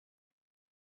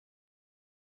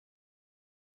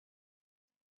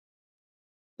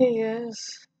Hey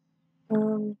guys,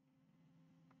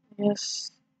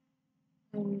 yes,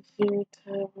 I'm here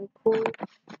to record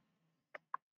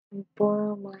and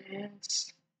boil my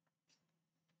ass,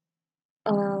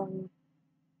 um,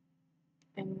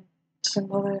 and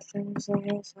some other things, I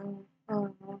guess, I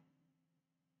don't know.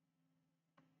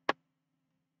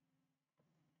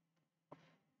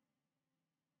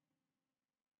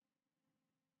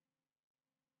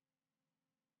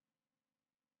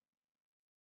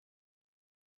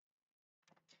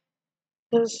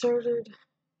 I started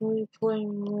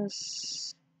replaying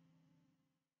this,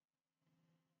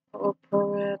 what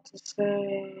probably have to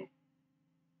say,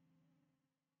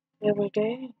 the other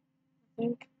day, I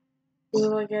think. So,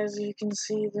 like, as you can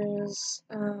see, there's,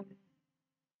 I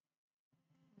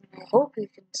hope you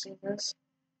can see this.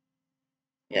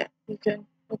 Yeah, you can,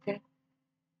 okay.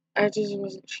 I just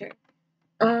wasn't sure.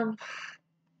 Um,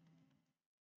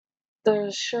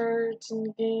 There's shards in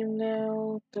the game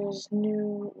now. There's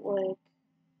new, like,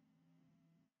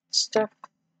 stuff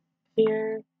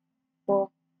here.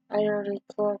 Well, I already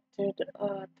collected,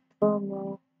 the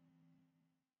promo.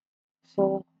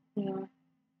 So, you know.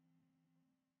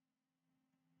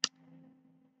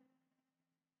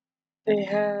 They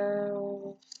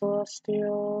have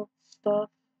celestial stuff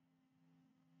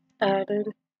added,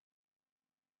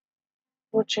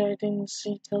 which I didn't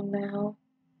see till now.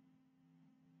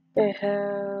 They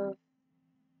have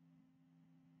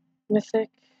mythic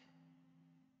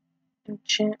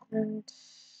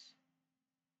enchantments,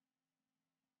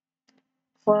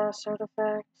 class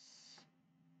artifacts.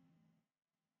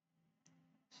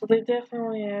 So they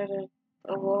definitely added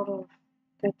a lot of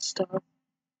good stuff.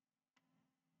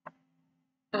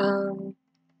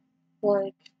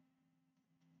 Like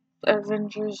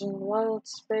Avengers in Wild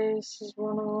Space is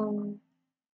one of them.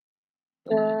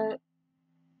 That,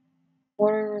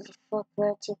 whatever the fuck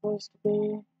that's supposed to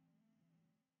be.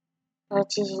 That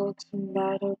just looks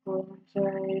magical, I'm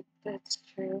sorry, that's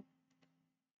true.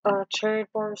 Trade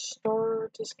bar store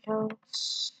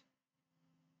discounts.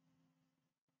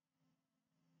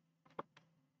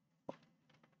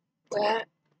 That,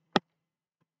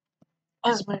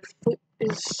 as my foot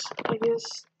is, I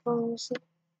guess, falling asleep.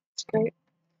 It's great.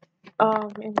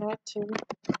 And that too.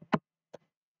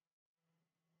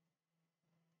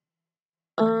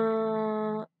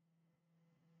 Uh,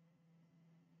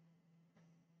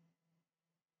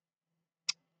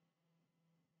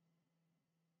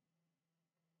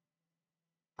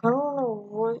 I don't know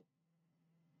what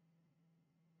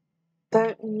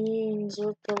that means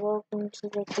with the welcome to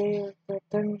the day of the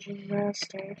Dungeon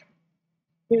Master.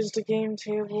 Use the game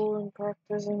table and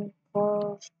practicing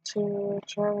above to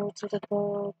travel to the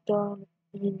goal dawn.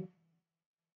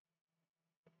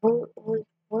 What?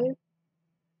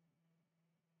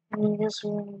 I guess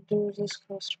we're gonna do this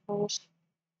quest first.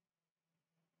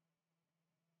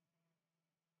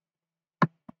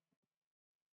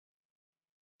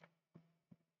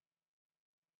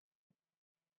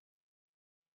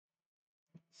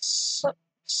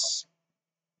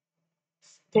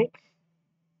 Stick?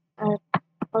 I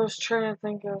was trying to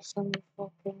think of some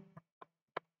fucking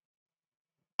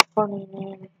funny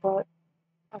name, but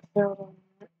I failed on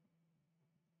that.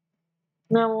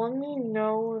 Now let me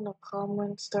know in the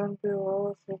comments down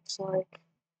below if it's like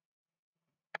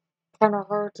kinda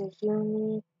hard to hear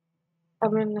me.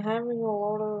 I've been having a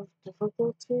lot of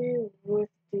difficulty with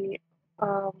the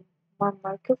my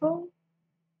microphone.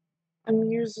 I'm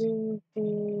using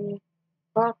the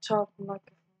laptop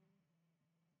microphone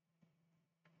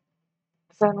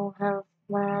because I don't have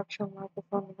my actual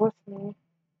microphone with me.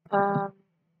 Um,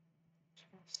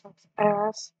 sucks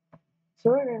ass. So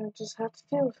we're gonna just have to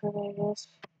deal with it, I guess.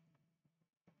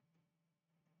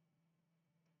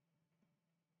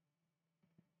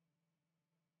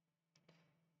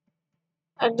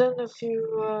 I've done a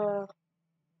few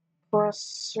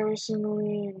quests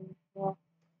recently, and well,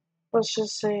 let's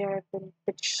just say I've been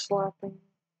bitch slapping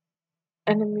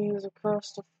enemies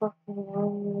across the fucking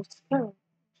room. It's kind of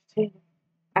entertaining.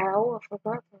 Ow, I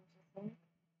forgot that was a thing.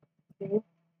 Dude.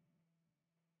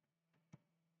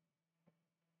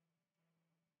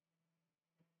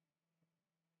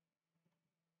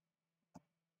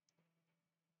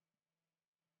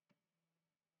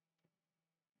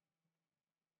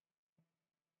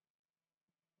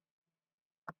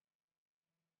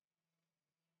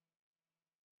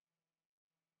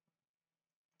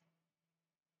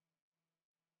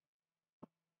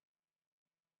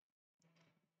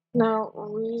 Now,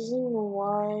 reason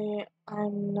why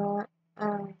I'm not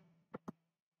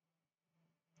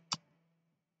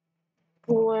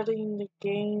letting the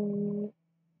game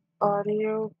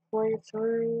audio play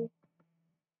through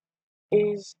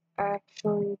is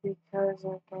actually because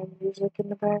I got music in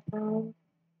the background.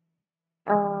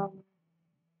 Um,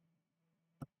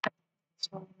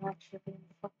 so I'm actually being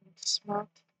fucking smart.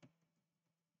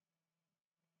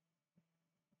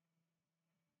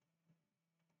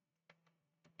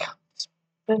 It's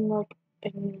been like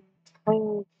an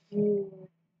entire year.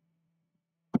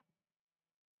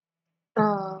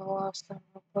 Last time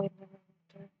I played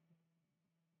Neverwinter.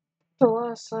 The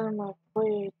last time I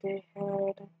played, they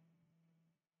had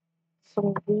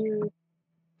some weird,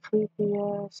 creepy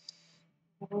ass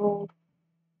world.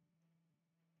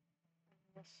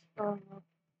 I don't know.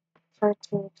 It's hard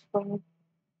to explain.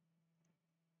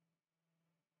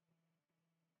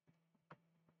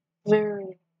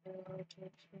 Very, very hard to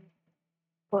explain.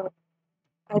 But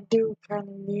I do kind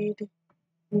of need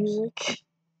music.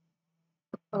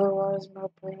 Otherwise, my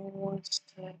brain wants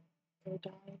to go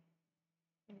die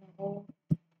in a hole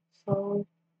slowly.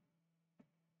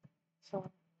 So,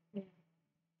 yeah.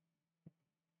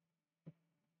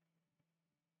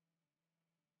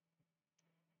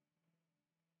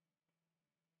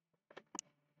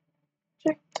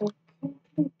 Objective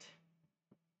complete.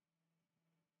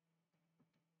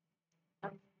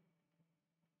 Um,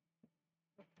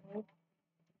 okay.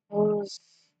 That was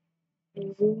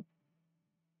easy.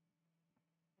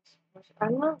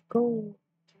 I'm not going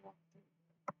to walk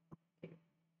through.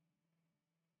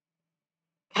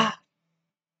 God,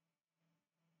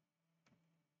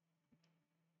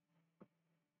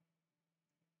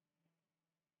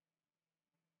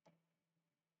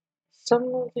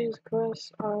 some of these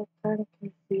quests are kind of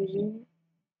confusing,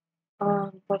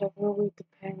 but it really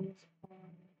depends on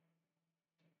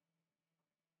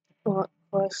what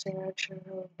quests they're actually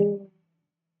really doing.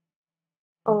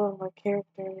 Although my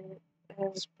character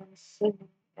has been sitting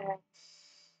at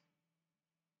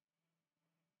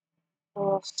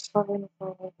level 7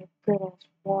 for like a good ass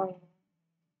while,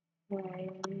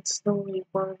 and it's slowly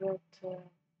worked up to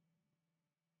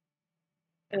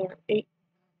 8.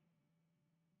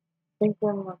 I think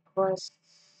one of my quests,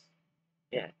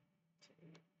 yeah,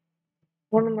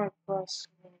 one of my quests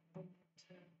will bring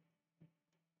it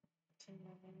to 9.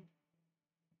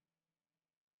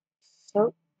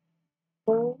 So,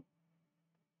 well,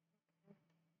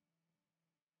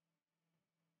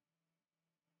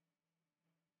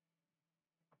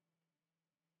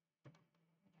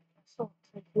 I will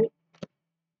take it.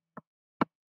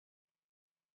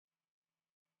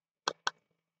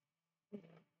 Yeah,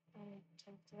 I'll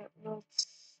take that.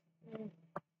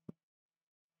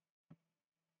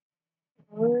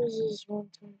 Where is this one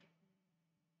thing?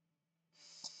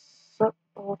 Sup,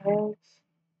 old hags?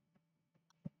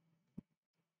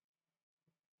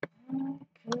 I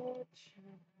could try.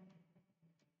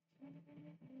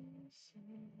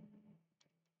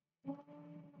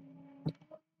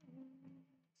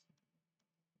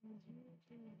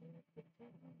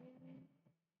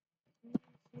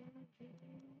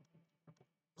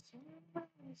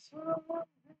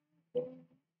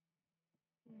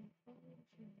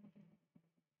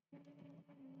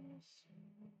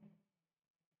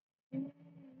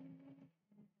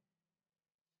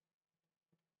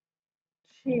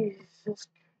 Jesus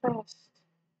Christ.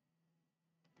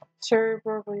 Sorry,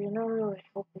 bro, but you're not really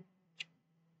helping.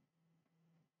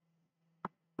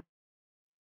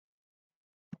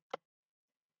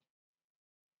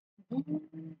 What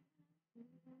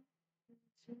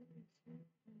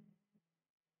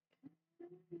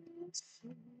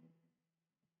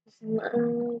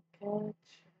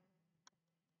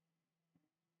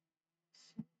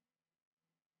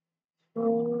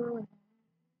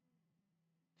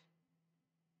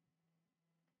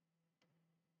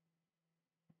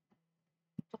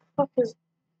the fuck is.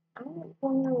 I don't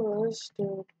know where this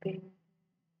dude be.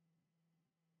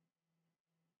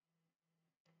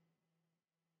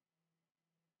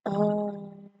 Uh.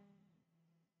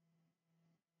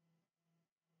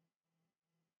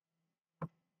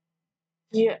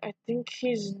 Yeah, I think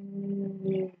he's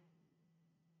new.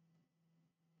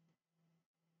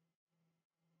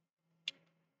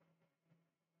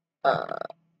 Uh,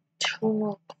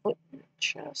 Tool equipment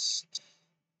chest.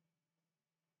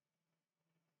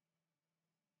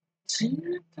 I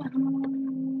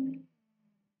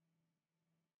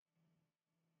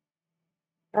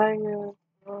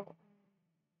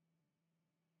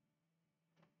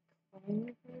claim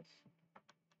this?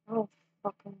 I don't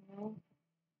fucking know.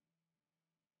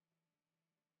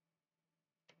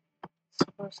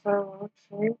 Suppose that works,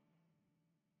 right?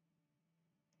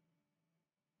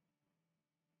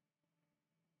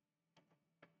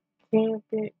 Can't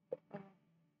be. Uh,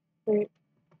 wait,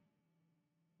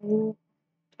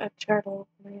 I tried to open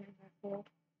it and I failed.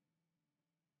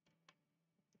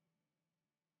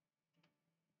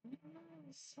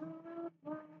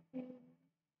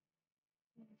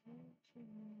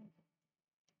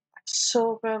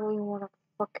 so badly want to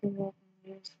fucking open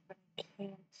these, but I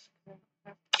can't. I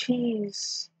have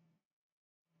keys.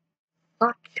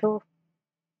 Fuck you.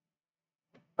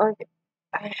 Like,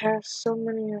 I have so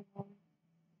many of them.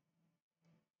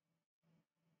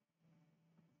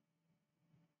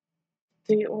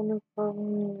 The only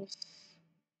problem is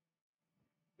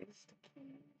the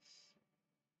keys.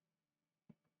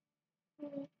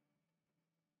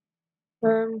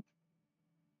 Um,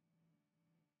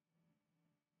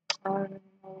 I don't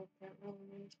know if that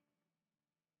really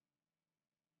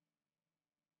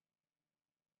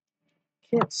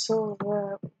can't solve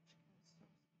that.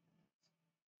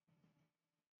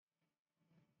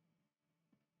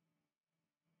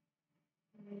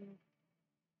 Mm,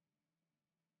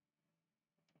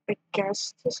 I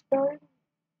guess this guy?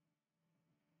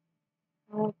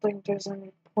 I don't think there's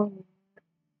any point.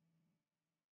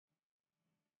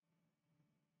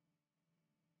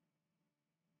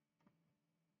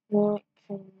 That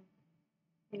can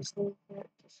easily get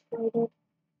discarded.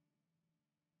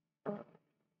 I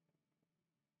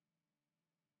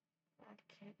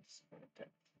can't discard that.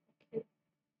 Okay.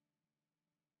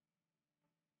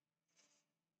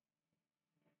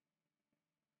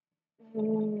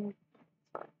 Mm,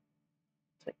 fine.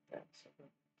 Take that.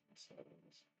 So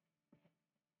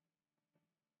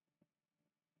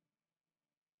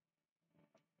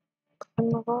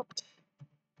unlocked.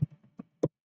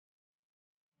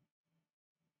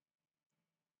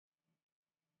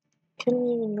 Can't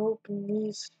even open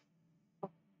these.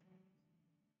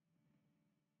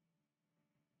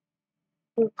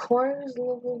 Requires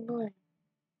level 9.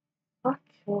 Fuck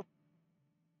you. What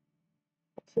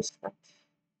is that?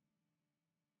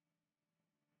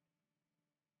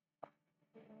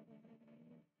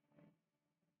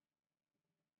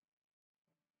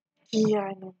 Yeah,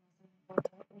 I know nothing about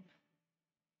that one.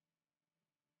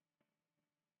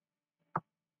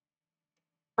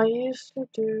 I used to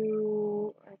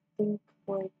do, I think,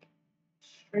 like,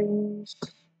 streams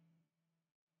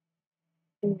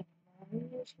in the morning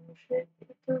or some shit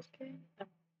with this game.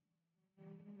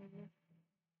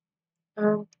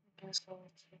 I guess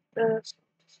I'll take this.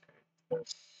 Discard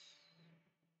this.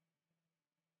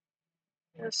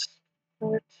 Yes,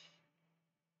 but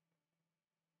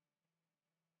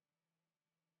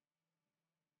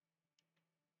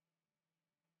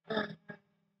I'll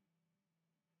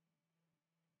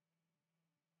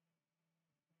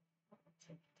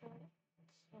take that.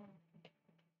 So,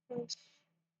 this.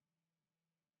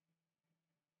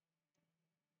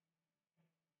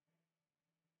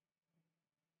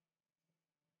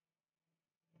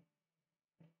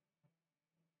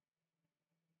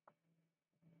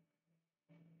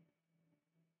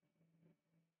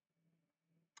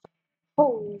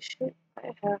 Holy shit, I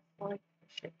have like a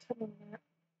shit ton of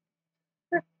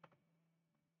that.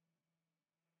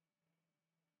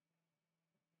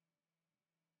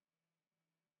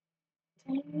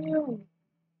 Damn.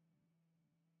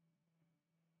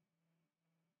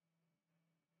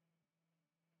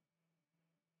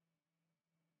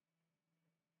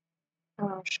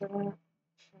 Oh, should I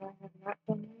have not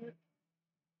done that?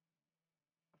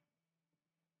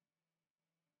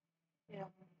 Yeah.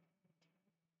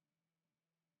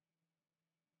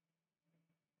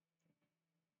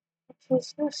 What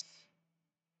is this?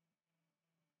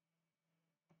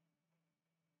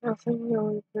 Nothing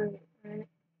really good, right?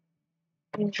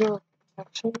 Angel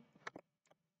protection?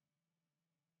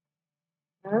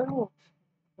 No.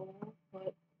 Cool,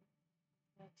 but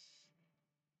that's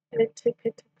it's a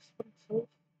bit expensive.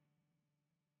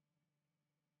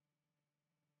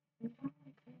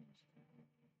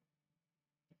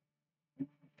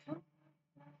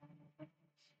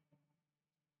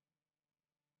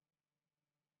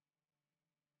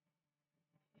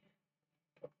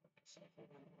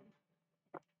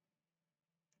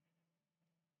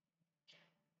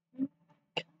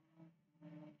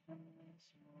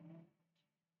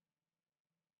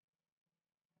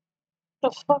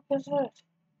 The fuck is this?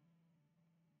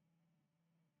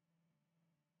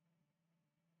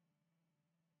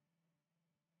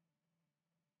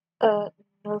 Uh,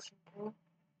 no, simple.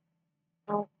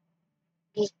 No,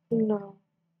 just no.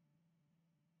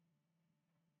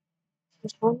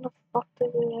 Since when the fuck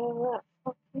did they have that?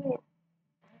 Fuck you.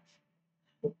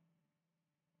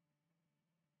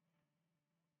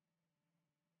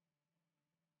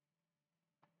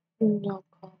 No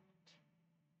comment.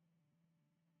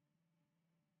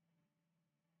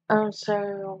 I'm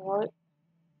sorry, what?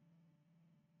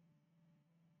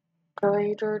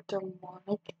 Greater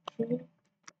demonic key?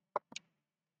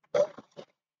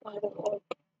 I don't like.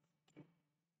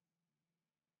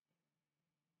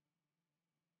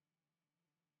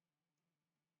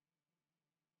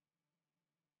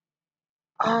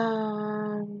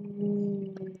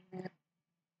 Um,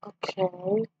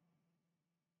 okay.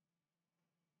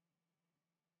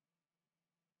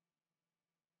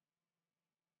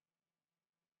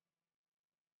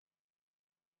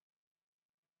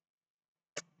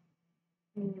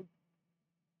 Hmm.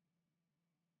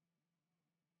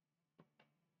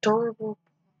 Adorable.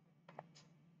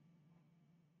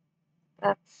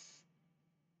 That's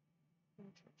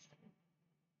interesting.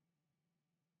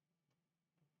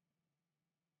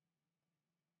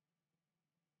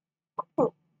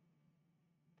 Cool.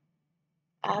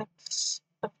 Acts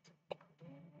of the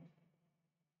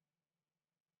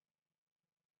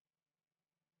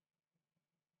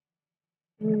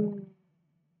Hmm.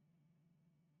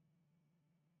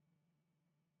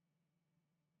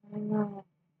 I don't know.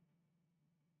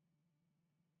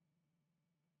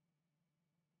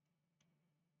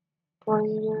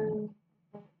 Greater.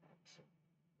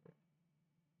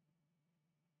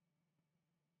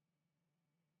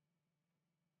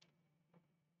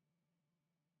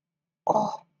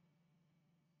 Oh,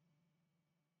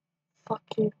 fuck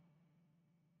you.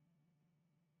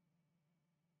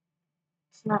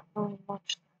 It's not really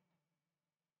much.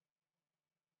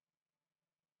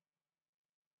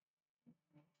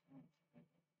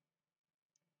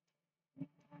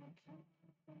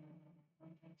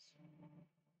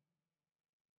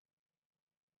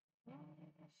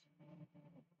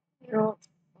 You know,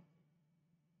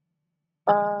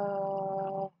 I'm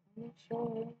not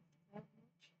sure that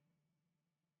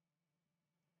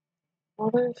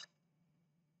much.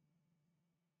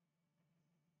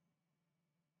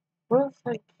 What if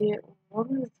I get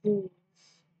one of these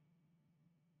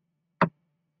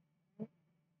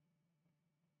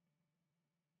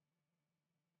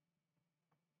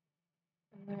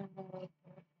and then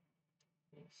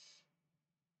this?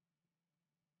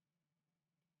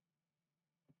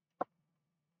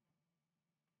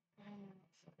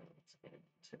 Let's get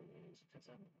into these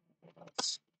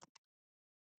because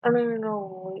I don't even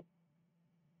know what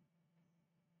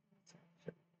it's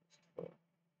actually used for.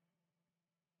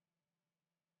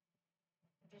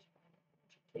 Just buy a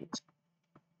bunch of these.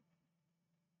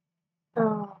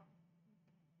 Oh,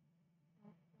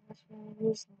 that's what I'm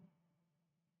using.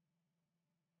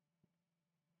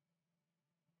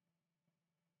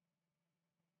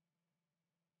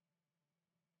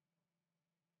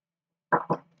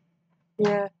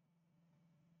 Yeah.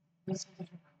 These are the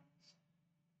different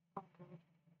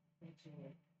ones.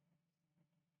 Okay.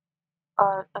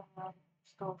 And then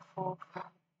still full from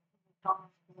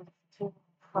McDonald's because it's two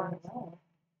fries.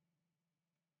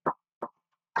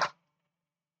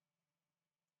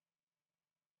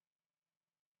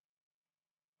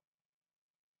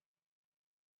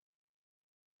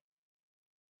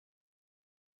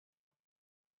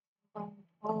 All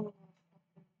of them.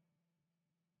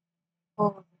 All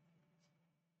of them.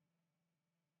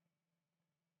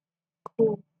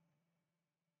 Cool.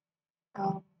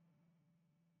 Um,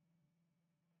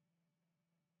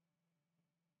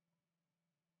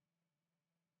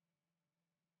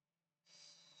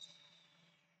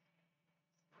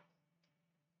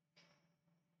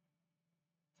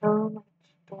 so much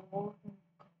door and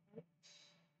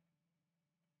carts.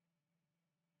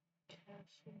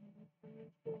 Cashing,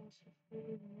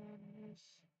 philosophy, madness.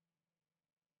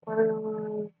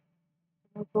 Whatever.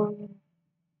 Rebellion.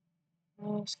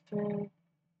 Master.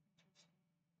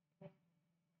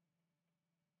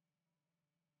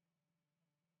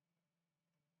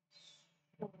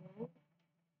 So,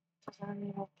 does that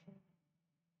mean I can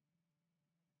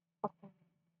fucking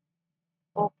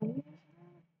open it?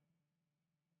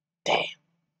 Damn.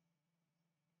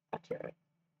 That's right.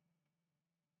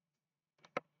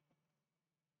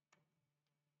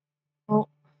 Well,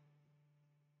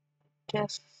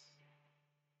 guess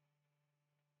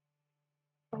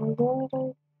I'm glad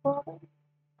I bought it.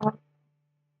 Um,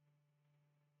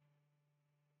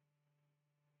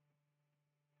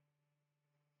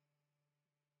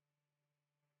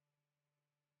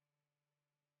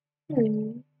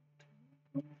 hmm.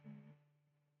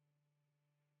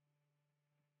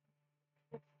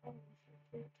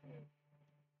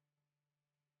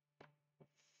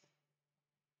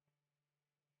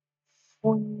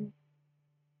 When,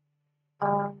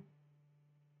 um,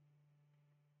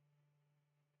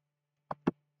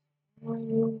 when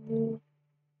you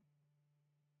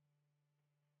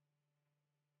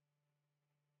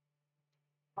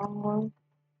online,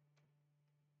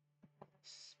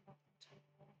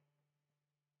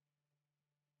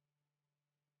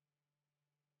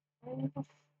 where the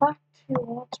fuck do you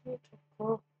want me to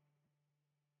go?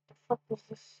 The fuck is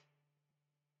this?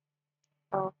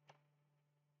 Oh,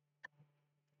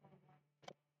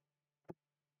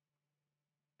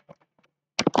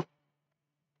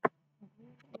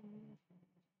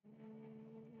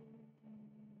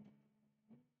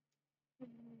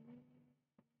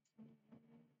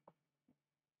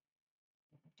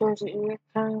 There's a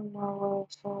kind of my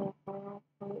so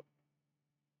but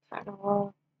kind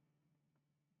of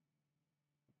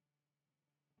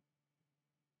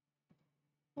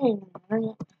hey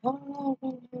man, haven't I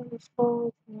been here before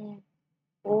with my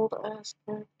old ass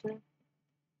character?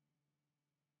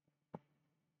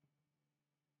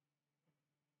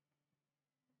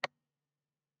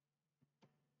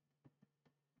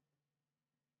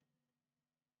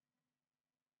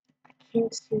 I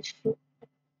can't see shit.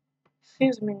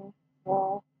 Excuse me,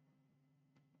 wall.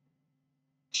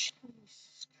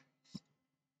 Jesus.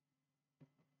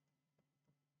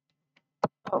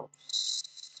 Oh,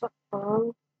 suck,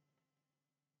 bro.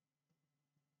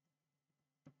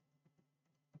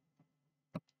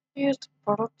 Here's the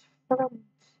product from.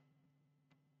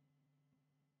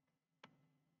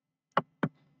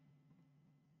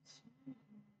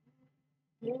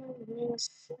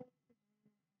 Yes.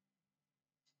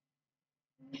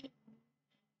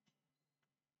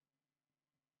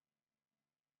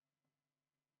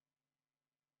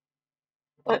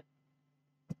 But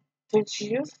did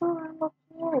you throw him up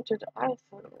there or did I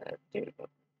throw that dude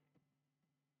up?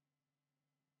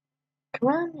 Come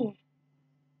on,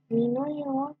 you know you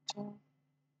want to.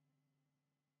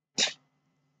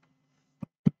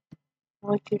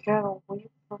 Like you gotta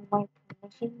wait for my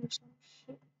permission or some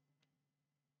shit.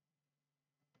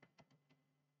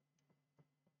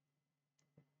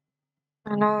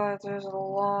 I know that there's a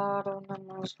lot of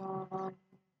numbers going on.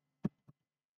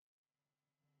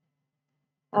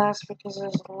 That's because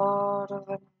there's a lot of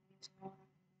enemies going on.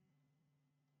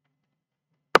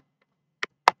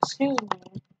 Excuse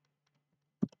me.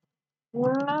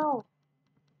 No.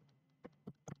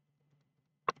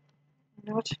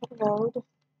 Not allowed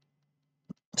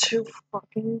to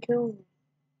fucking kill me,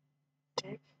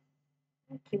 dick.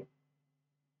 Thank you.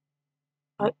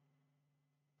 But,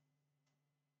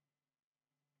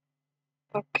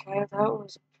 okay, that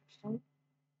was interesting.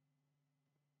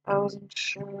 I wasn't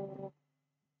sure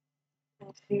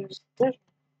if he was dead.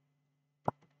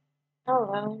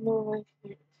 Oh, I don't know where he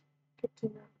is. Good to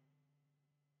know.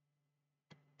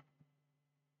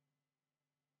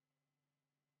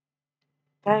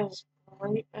 That is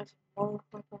great as a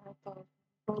motherfucker. I thought.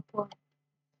 Oh boy.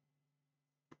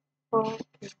 Fuck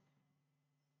you. Is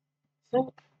there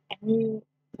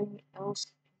anything else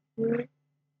in here?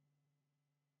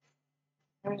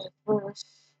 There's this.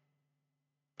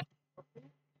 Okay.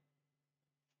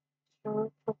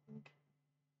 Sure, fucking.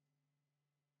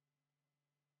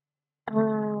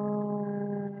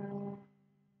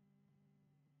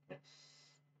 Yes.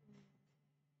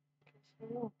 Guess I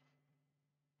will.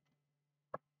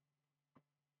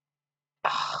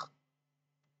 Ugh,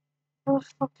 where the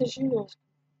fuck did you guys go?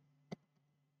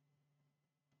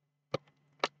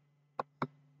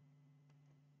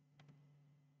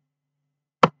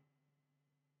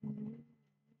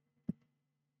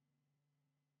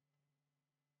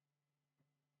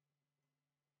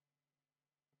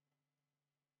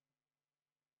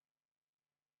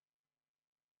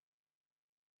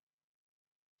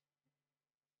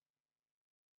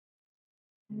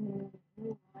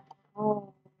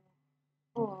 Oh,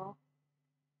 oh,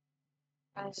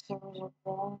 as there was a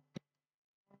wall.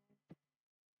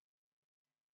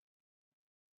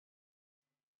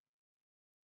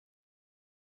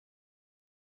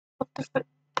 What the fuck?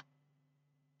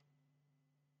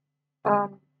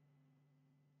 Um,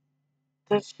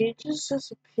 did he just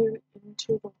disappear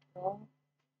into the wall?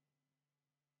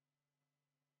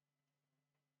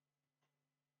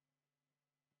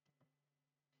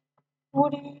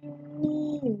 What do you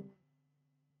mean?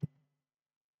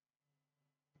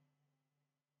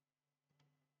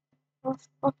 Where the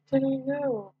fuck did he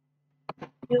go?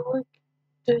 He like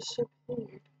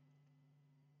disappeared.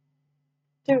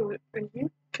 Dude, are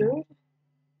you good?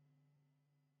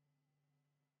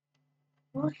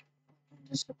 What fucking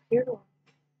disappeared on?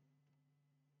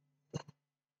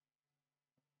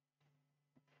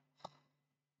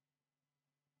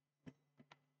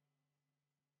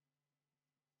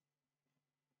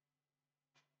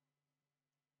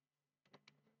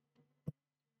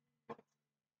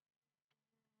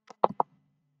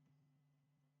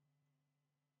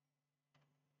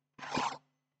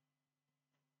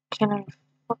 Can I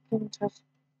fucking touch?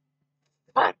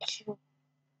 Fuck you.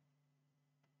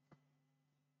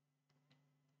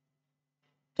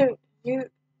 Dude, you.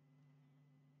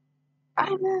 I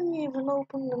didn't even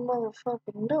open the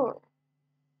motherfucking door.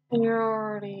 And you're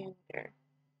already in there.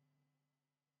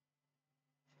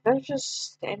 They're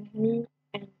just standing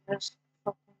and this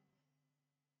fucking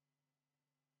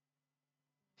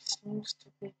seems to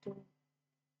be doing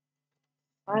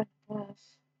fine, I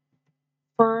guess.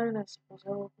 Fine, I suppose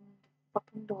I opened the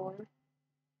fucking door.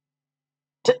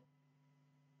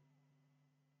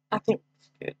 I think it's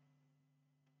good.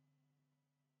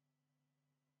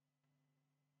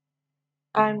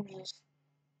 I'm just,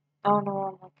 I don't know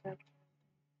what my character.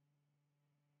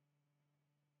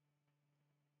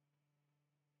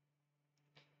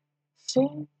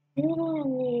 See, you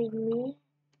don't need me.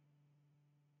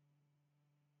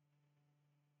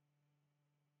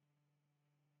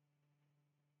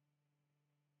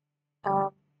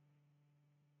 Um,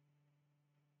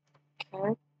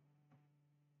 okay.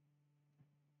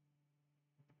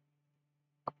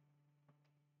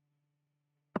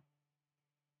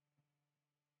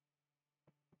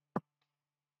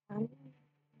 I need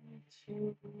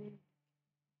to.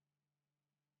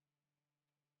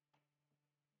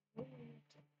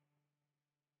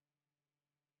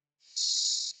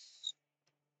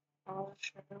 Oh,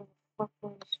 sure. Who the fuck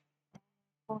was.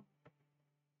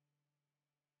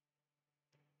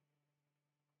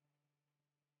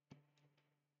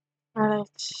 Alright.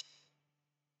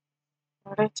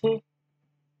 Alrighty.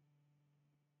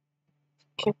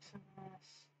 Kick some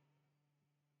ass.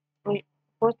 Wait,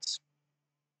 what's.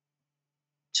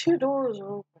 Two doors are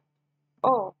open.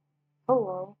 Oh,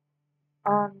 hello.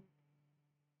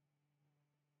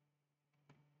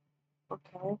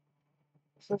 Okay.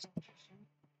 This is interesting.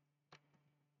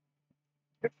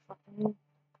 You're fucking.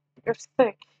 You're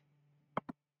thick.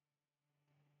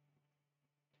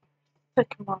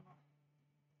 Thick mama.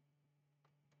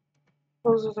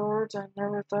 Those are the words I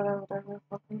never thought I would ever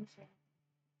fucking say.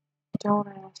 Don't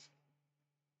ask.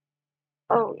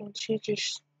 Oh, and she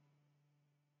just.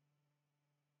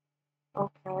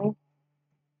 Okay.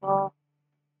 Well,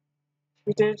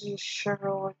 she did just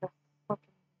sugar like a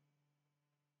fucking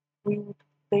weird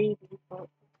baby, but.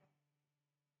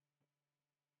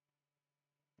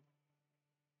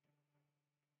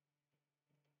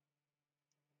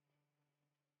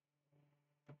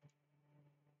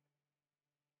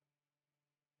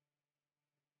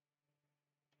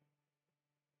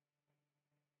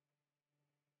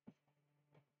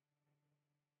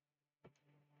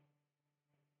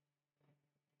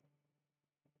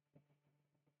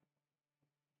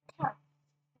 What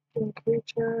fucking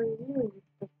creature are you, you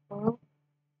big girl?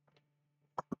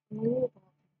 You.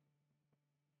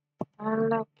 I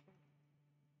like you.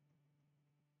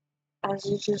 As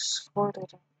you just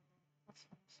squirted. That's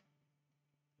nice.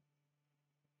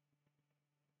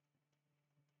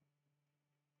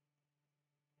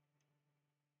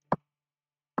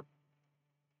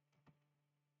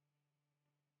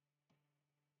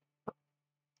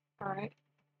 Alright.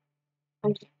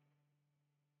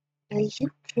 Are you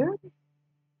good?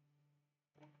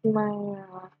 My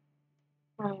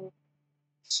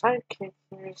sidekick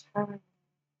here is having a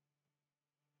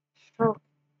stroke.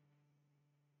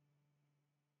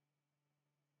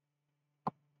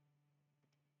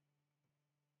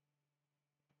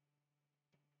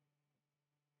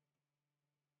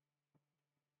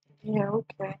 Yeah,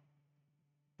 okay.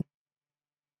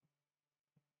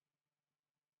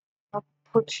 I'll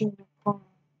put you in the corner.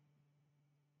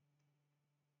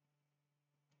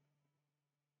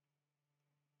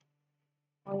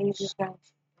 Or you just got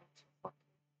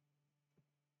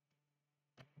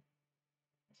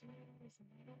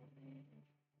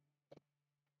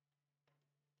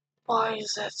why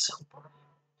is that so bright?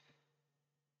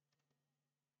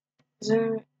 Is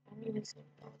there anything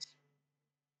else?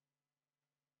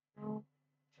 No,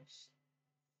 just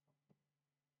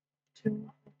two.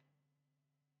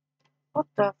 What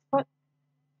the fuck?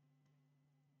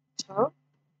 So?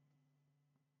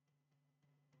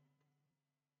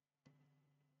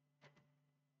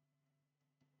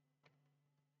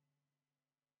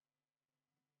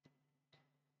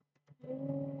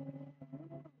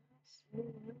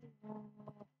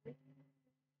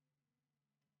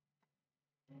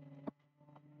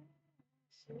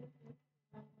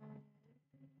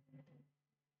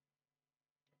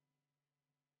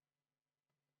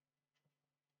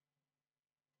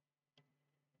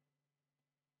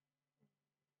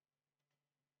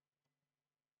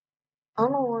 I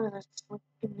don't know why that's like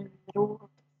in the middle of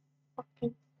the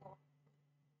fucking floor.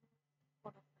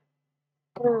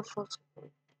 Whatever floats your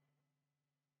boat.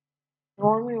 You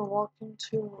want me to walk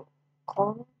into a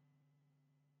corner?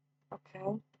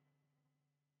 Okay.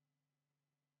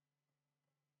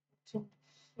 It's in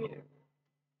here.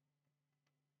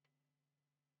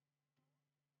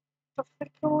 The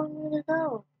fuck you want me to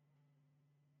go?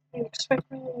 You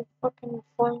expect me to fucking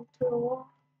fly into the wall?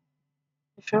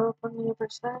 You show up on the other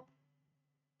side?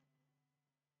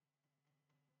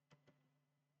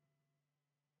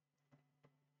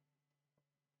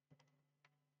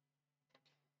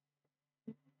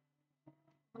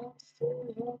 I'll see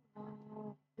you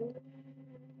now.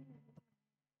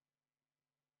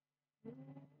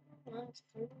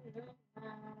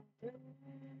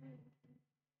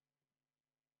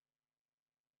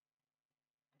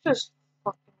 Just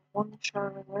fucking one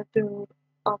shot of that dude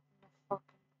up in the fucking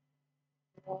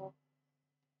wall.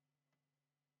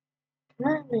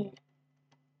 Come at me.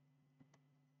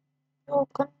 Yo,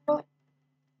 come back.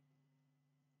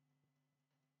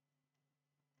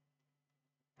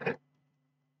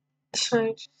 So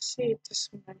I just see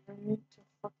dismemberment of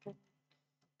fucking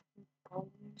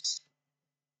bones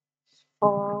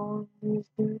fall on these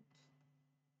dudes.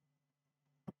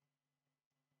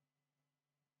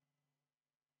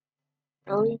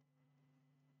 Really?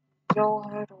 Y'all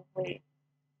had to wait.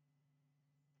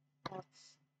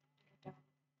 That's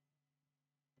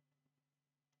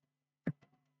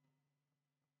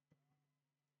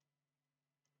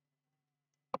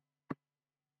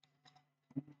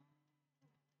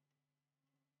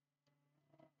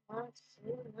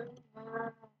you're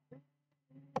done.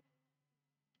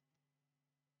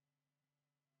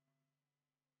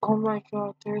 Oh my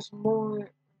god, there's more.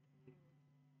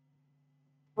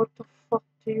 What the fuck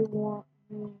do you want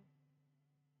me?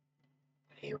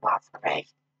 What do you want from me?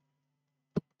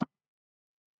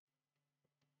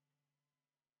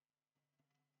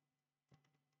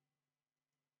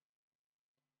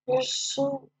 You're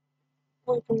so,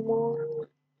 like, more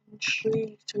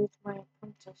intrigued with my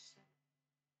apprentice.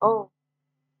 Oh,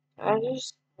 I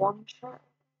just one shot?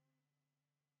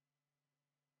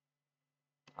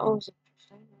 That was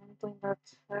interesting. I don't think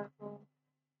that's ever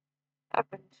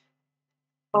happened.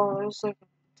 Oh, it was like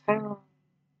a town.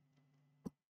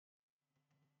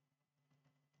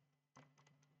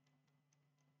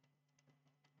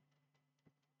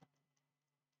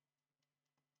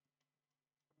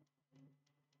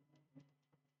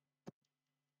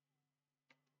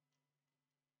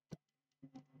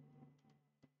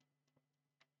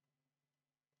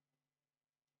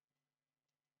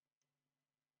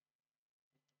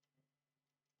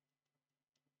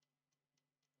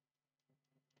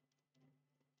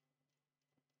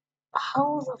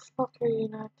 How the fuck are you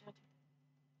not dead?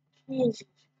 Jesus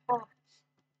Christ.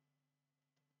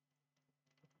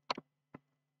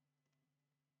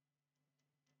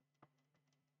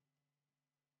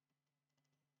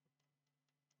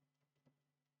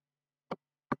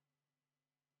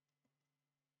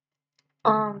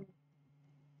 Um,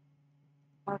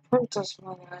 my princess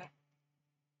mother,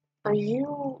 are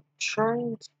you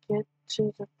trying to get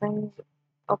to the things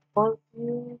above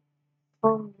you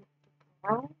from the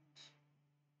ground?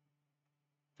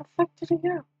 The fuck did he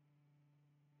go?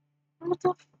 What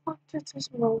the fuck did this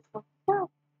motherfucker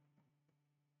go?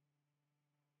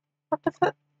 What the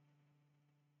fuck?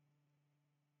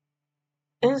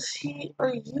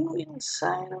 Are you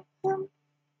inside of him?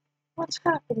 What's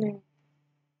happening?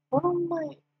 What am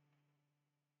I?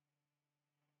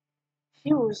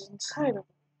 He was inside of him.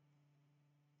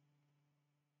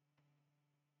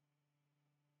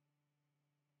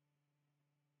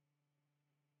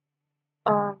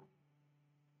 Um,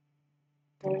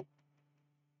 dude,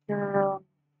 you're,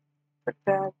 pretty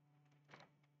bad.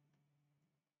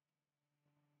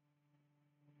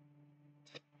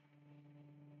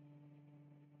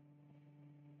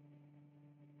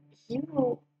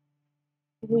 You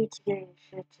need to get your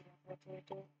shit together,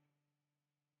 dude.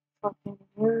 Fucking,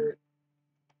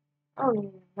 I don't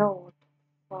even know what the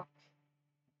fuck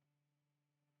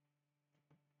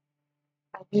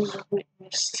I just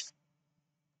witnessed.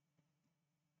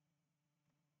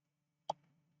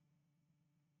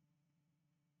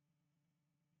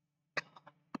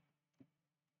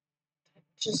 It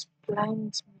just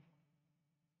blinds me.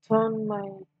 Turn my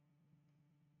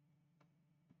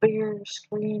bigger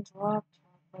screen laptop,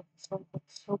 but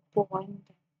it's so blinding.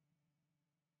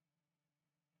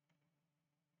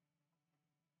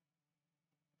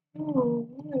 Oh,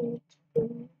 wait,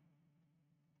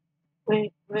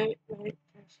 there's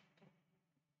something.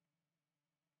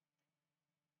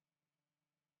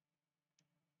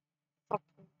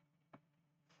 Fucking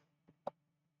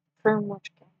pretty much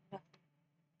got nothing.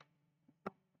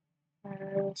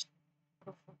 There is.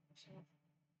 Go fuck yourself.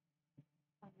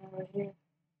 I'm never here.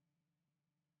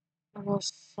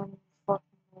 Unless some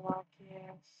fucking wacky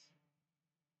ass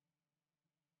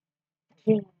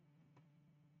demon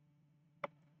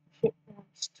shit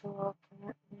wants to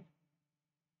commit me.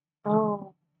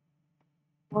 Oh,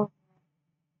 well,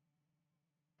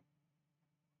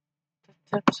 the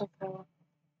depths of hell.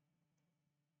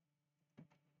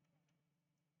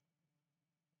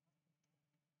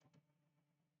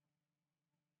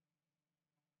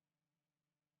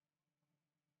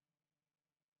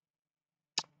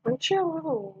 Aren't you a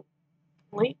little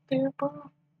late there,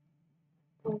 bro?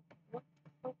 Like, what the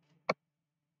fuck?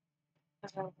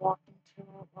 as I walk into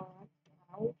it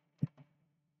out.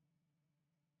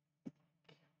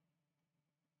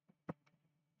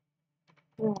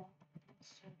 Yeah,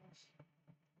 let's do this.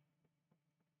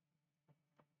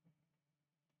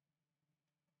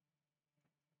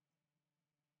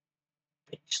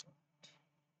 Bitch.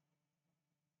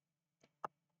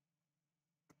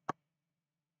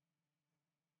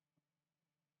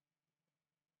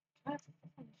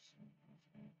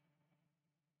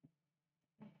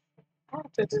 I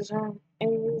have to design a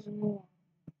reason more.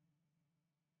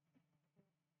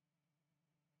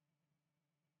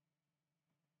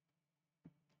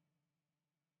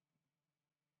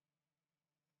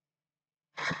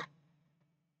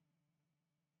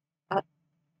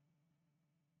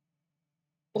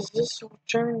 Is this what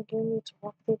trying to get me to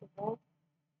walk through the wall?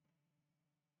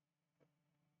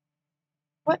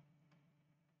 What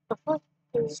the fuck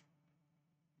is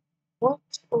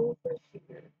what's over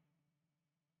here?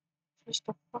 Just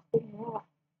a fucking wall.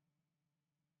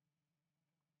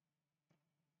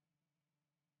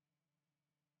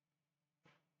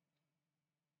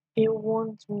 It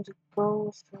wants me to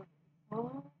go through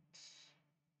what?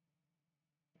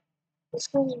 This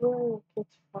is where it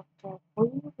gets fucked up.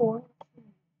 What do you want?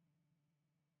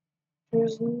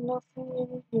 There's nothing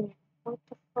in here. What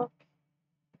the fuck?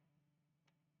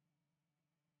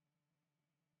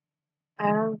 I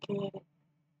don't get it.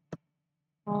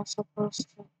 I'm not supposed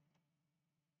to.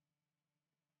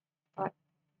 But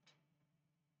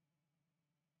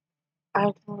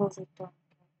I really don't.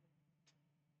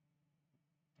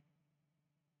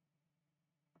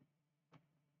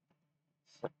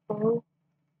 So,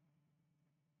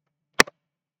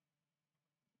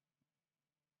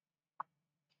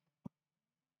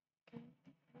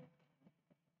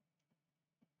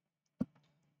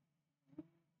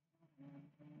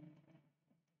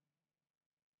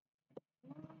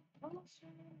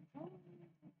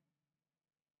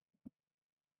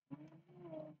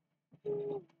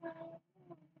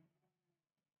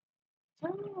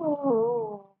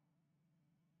 oh,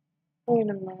 wait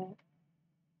a minute.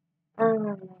 I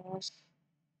remember this.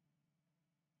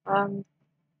 Um,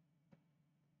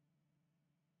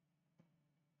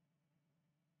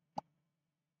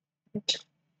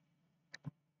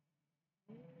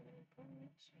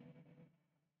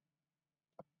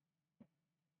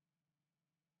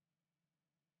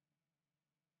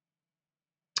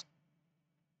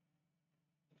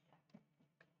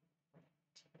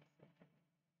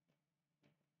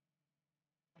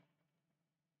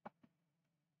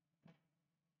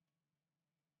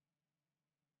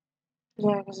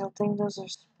 yeah, because I think those are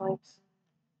spikes.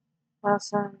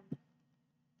 Last time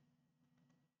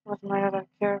with my other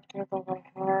character that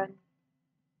I had,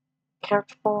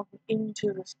 kept falling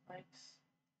into the spikes.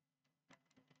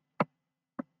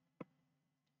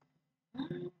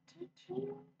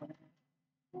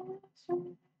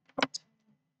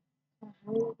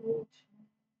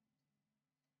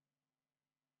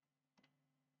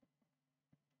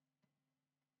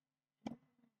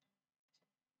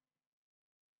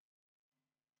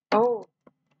 Oh,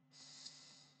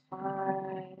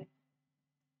 I.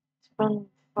 It's been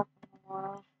fucking a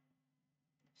while.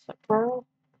 So, bro,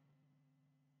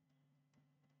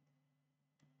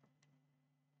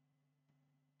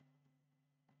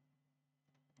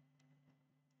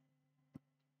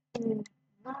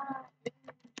 not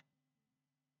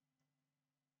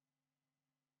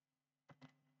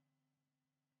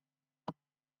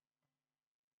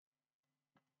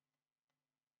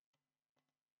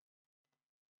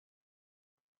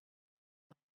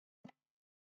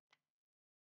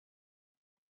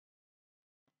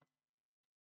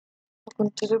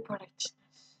welcome to the brightness.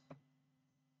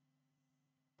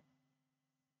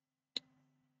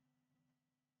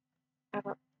 I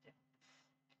don't,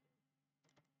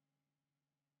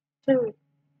 dude,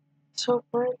 so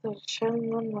bright that it's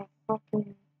shining on my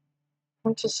fucking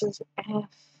princess's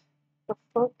ass. The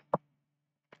fuck?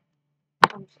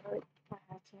 I'm sorry. I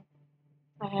had to.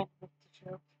 I had to make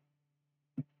the joke.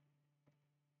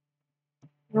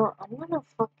 No, I'm gonna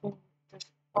fucking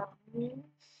disarm these.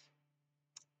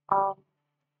 Um,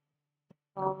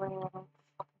 that way I don't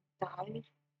fucking die.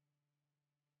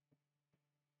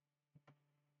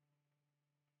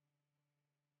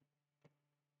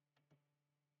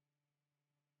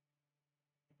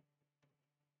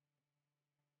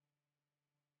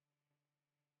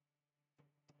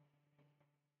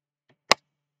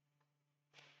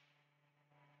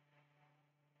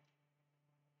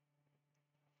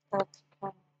 That's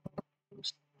kind of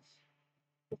useless.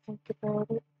 If you think about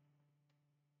it.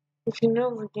 If you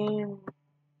know the game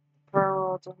very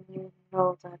well, then you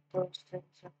know that those things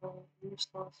are really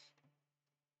useless.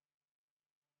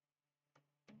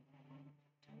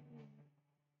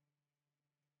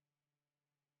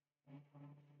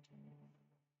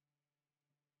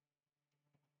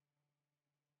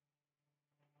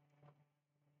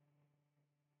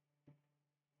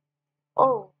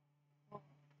 Oh,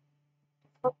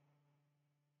 fuck.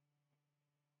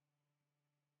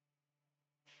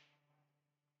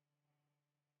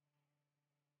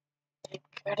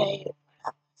 Great.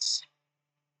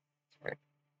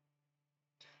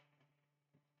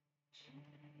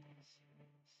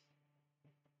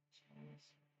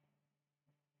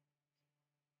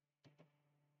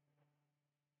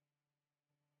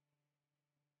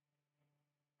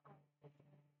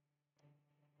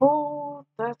 Oh,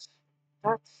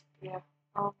 yeah.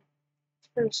 It's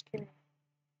very scary.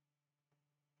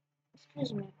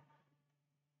 Excuse me.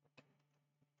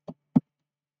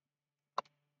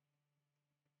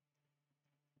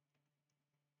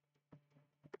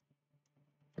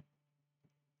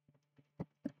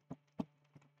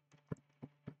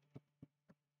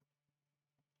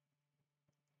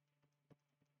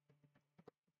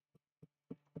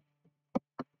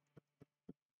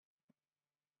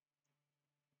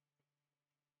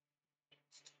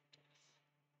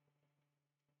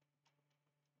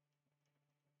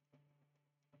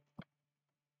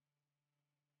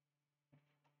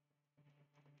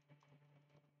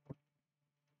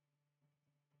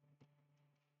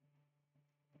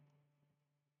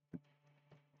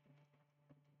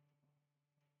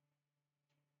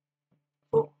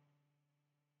 Oh,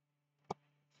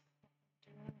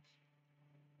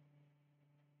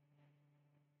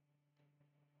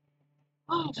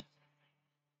 what?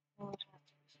 Oh, I have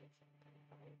to say something,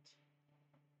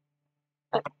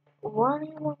 right? Why do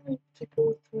you want me to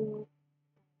go through?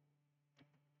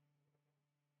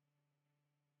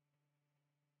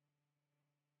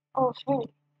 Oh, hey,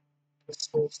 this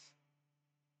is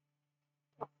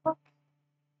the fuck.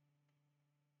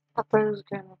 I thought it was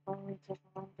gonna bring me to the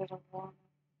one that I wanted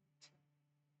to.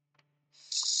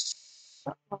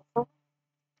 Shut the fuck.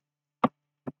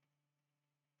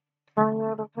 Crying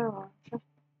out of hell, aren't you?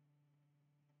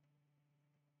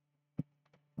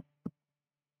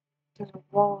 There's a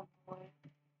wall in the way.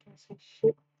 Can't see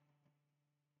shit.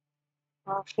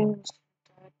 My machines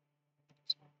died.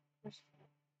 So, where's that?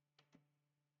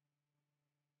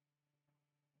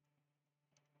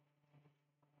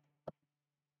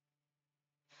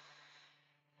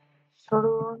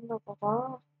 Solo on the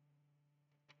baba.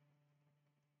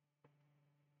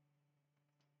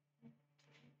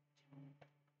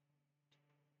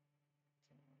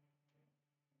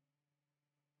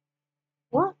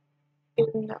 What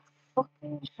in the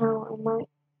fucking hell am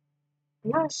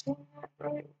I saying that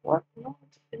right? What mod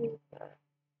is that?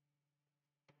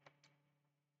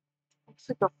 Looks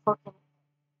like a fucking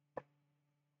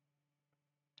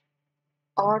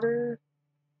otter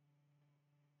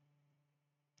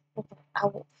with an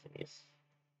owl face.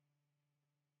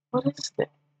 What is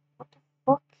that? What the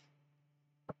fuck?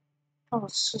 Oh,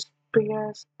 it's just big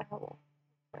ass owl.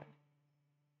 Okay.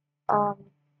 Um,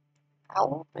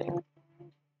 owl bear?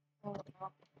 Oh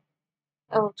no.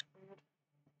 That looks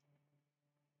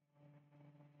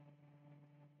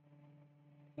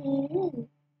weird.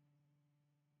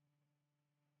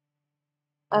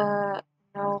 Uh,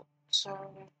 no, sorry.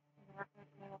 Not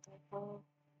available.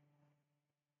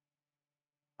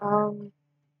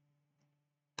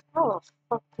 How the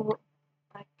fuck do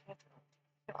I get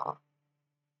it?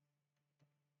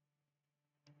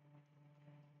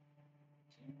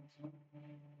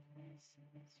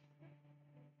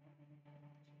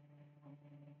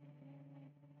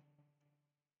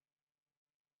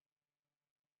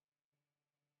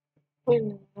 Wait a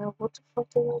minute, now what the fuck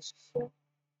did I just say?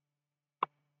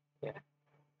 Yeah,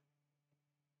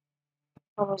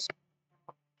 I was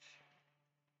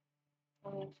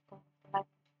going back.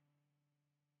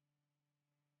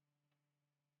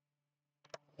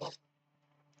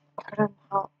 I don't know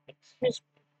how. Excuse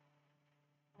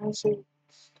me. I say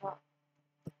stop.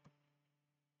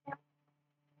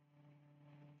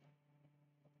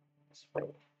 This way.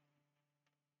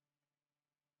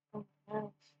 Oh,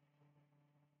 nice.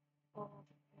 Oh,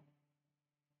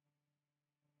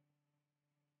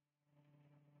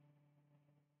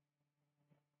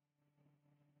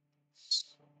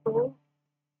 so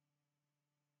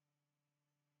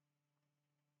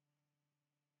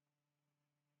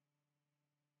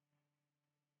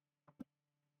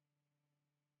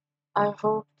I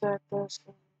hope that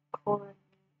doesn't record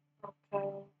me,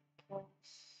 okay?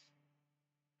 Because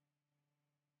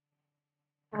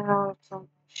I know it's on my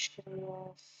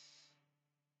shitty ass.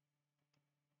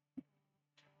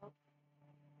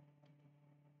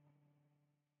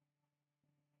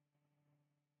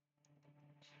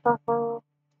 Shuffle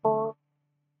for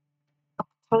a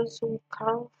cozy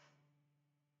cuff.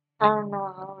 I don't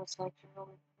know how it's actually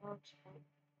works, but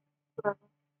whatever.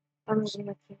 I'm just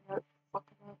making up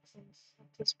fucking accents at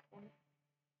this point.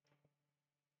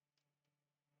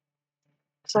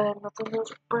 Because I have nothing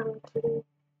else better to do.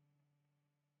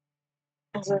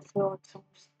 As I feel like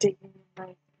someone's digging a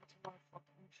knife into my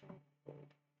fucking childhood.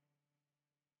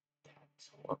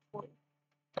 That's lovely.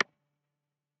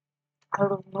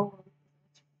 Out of nowhere.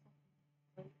 That's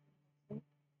fucking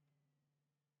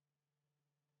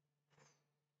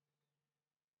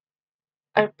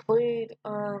I played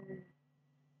a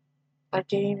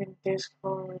game in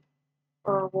Discord,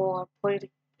 or well, I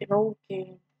played an old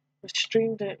game, I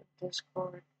streamed it in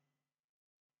Discord.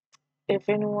 If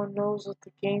anyone knows of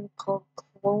the game called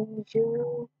Clone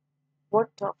Hero, what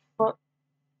the fuck?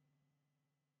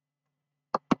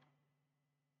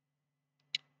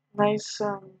 Nice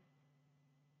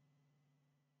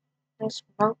nice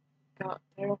mount got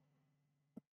there.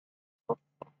 Oh,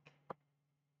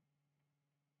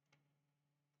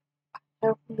 I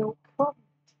have no comment.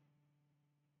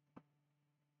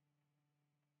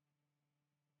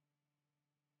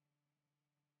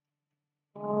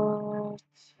 What?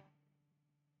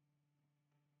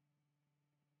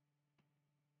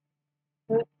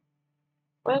 What?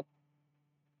 What?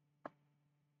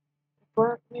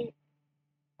 Burnt me?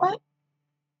 What?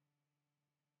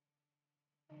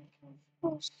 I'm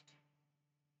confused.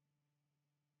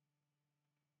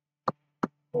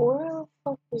 Where the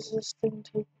fuck is this thing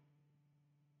taking?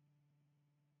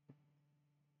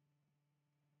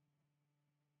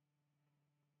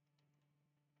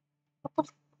 What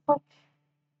the fuck?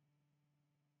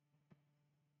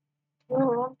 Where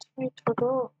wants me to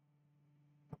go?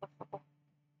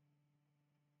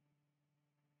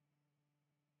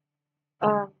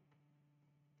 Um,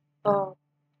 uh,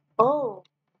 oh,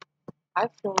 I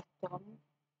feel dumb.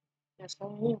 Yes, I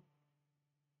am.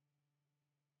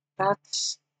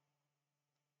 That's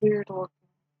weird looking.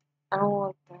 I don't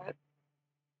like that.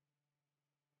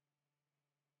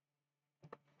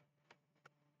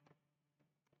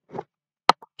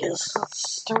 Guess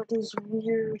let's start this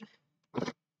weird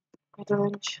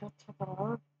adventure.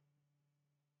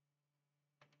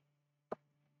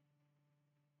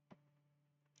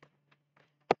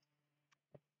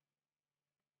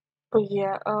 But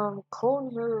yeah,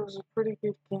 Clone Hero is a pretty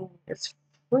good game. It's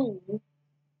free.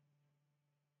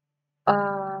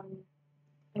 And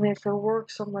if it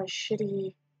works on my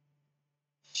shitty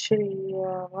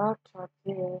laptop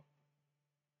here,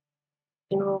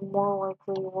 it will more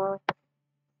likely work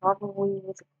probably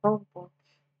with a Chromebook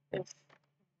if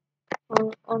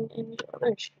on any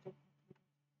other shitty.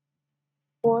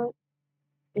 What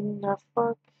in the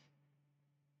fuck?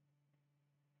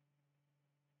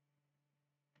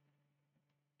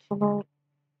 Can I?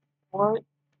 What?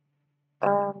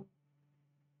 Um,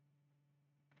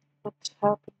 what's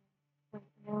happening right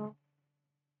now?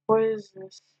 What is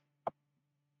this?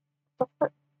 What the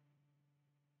fuck?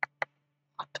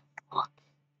 What the fuck?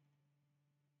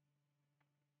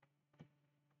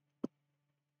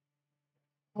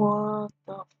 What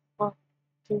the fuck,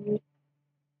 dude?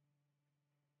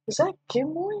 Is that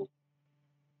Gimli?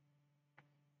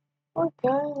 What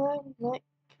guys? I'm not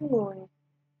Gimli.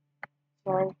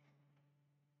 Sorry.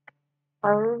 I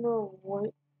don't know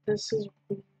what this is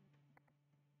weird.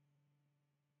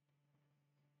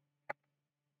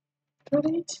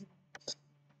 Great.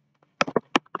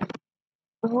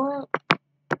 What?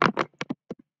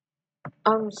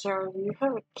 I'm sorry, you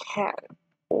have a cat.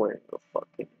 Or the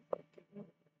fucking.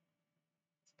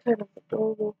 It's kind of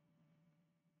adorable.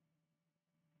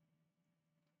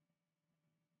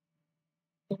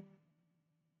 And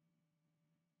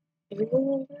you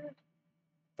live there?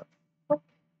 What?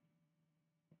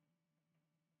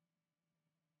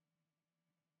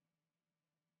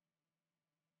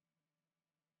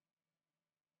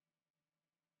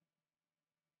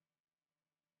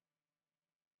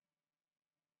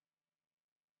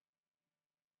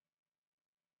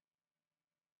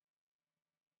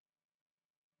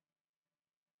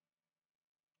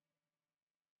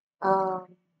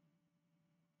 Um,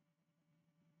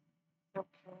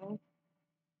 okay.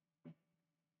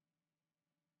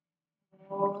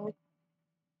 What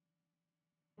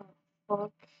the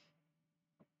fuck?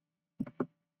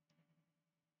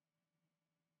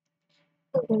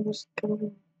 I'm just going in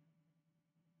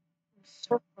a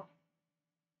circle.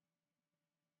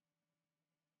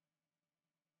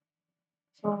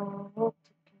 So I have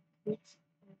to complete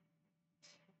it.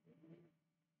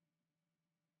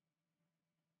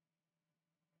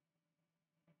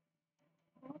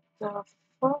 What the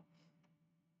fuck?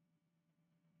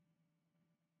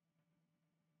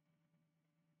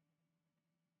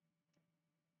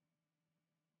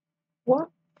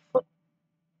 What?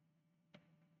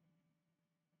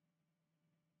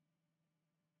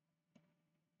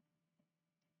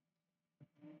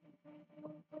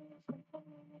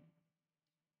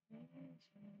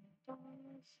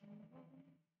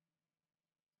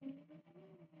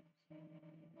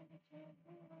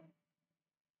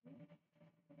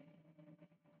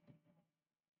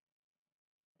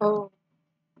 Oh,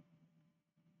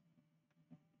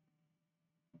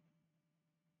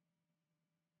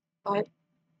 I,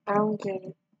 I don't get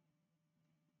it.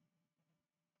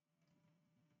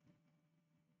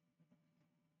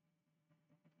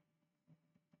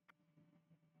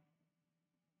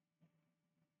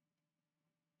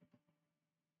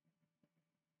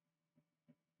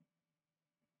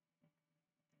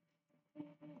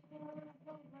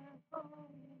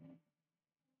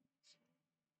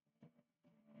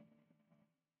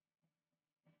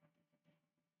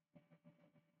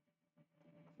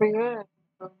 Forget it.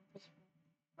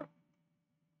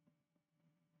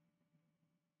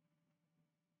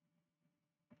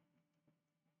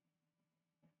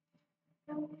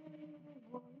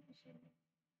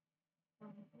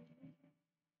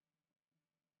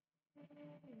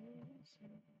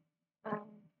 Um,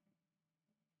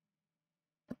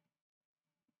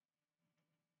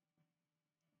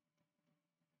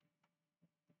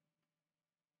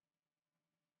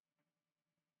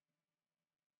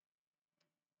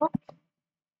 what?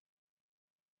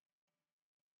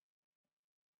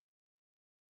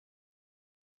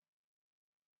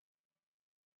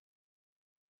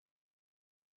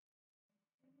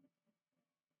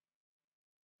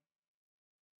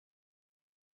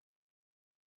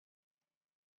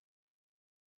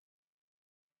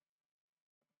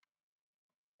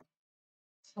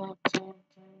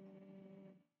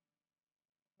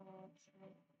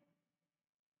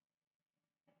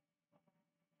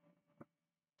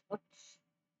 What's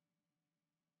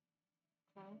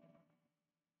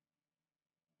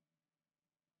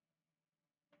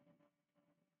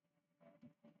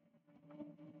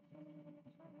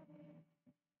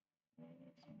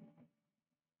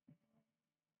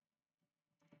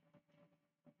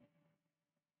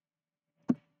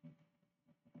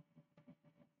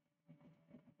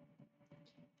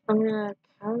I mean, I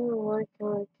kind of like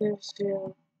how it gives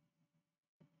you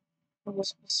a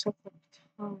specific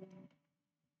time.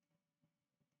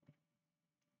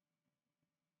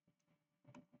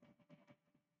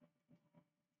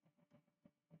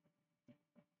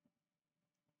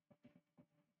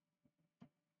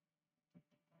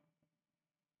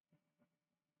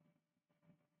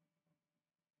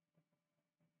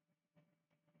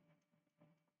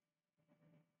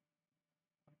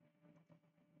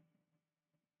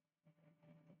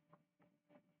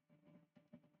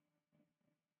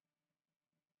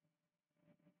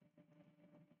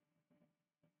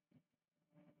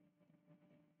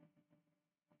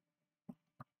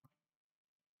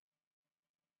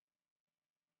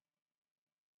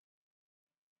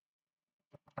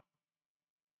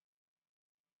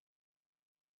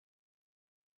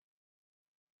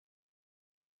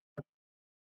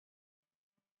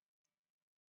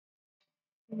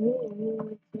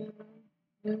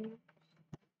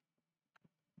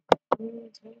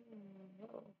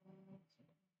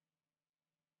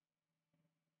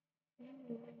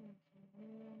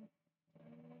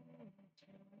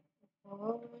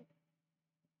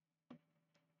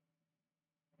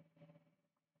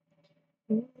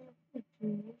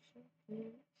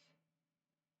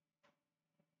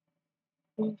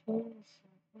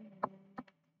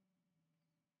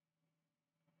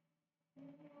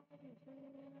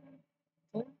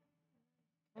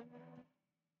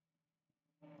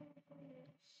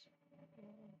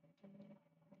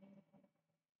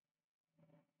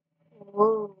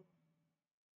 Whoa.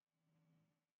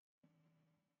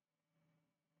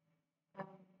 Um,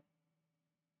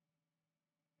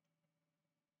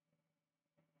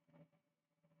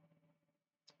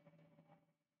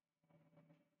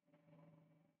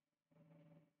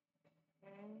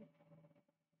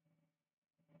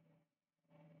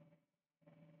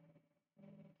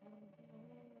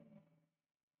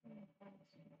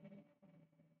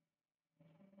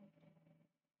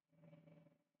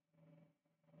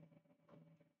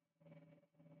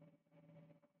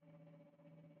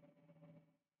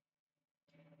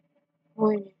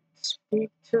 Wait,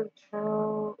 speak to a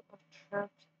child of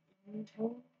trapped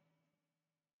intern?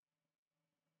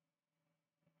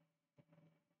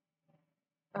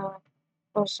 Uh,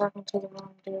 I was talking to the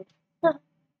wrong dude.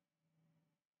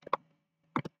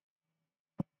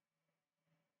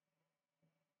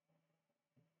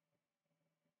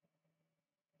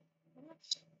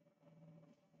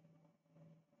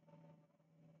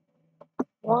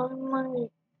 Why am I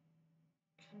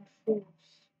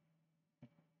confused?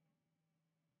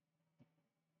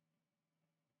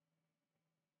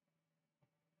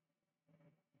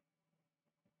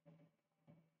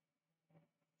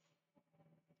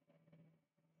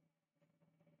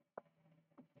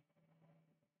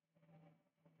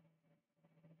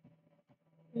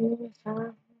 There's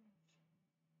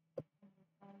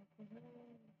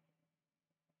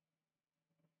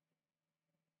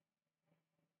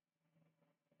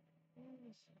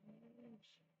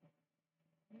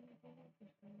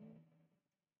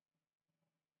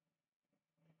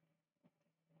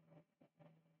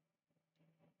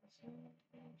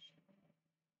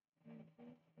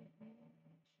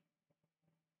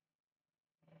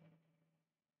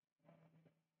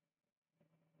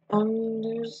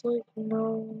like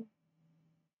no.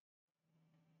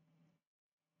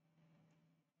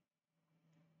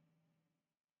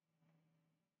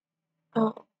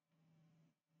 Oh,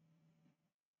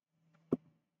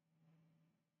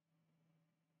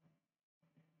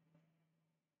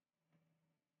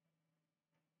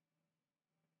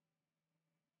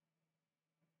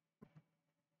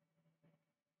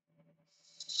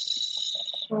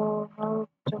 so how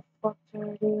the fuck do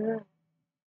I do that?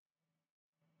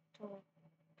 Do I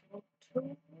go to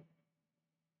it?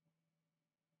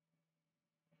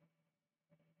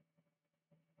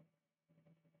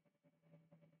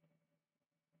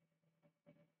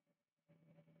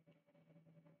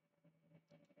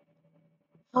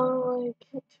 How do I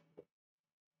get to it?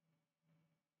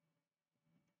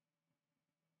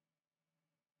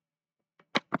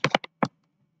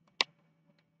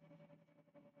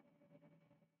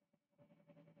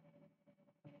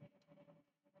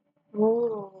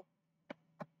 Whoa,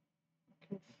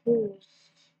 confused.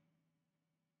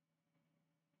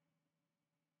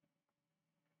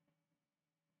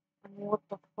 And what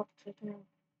the fuck to do?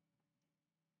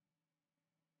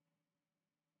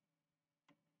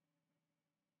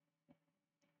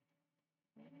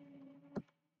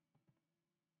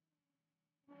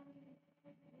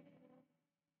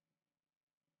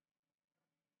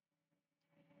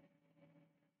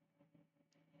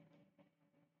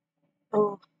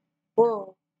 Oh,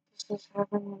 whoa, this is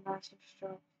having a massive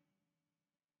stroke.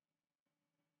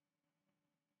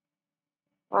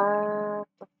 What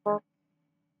the fuck?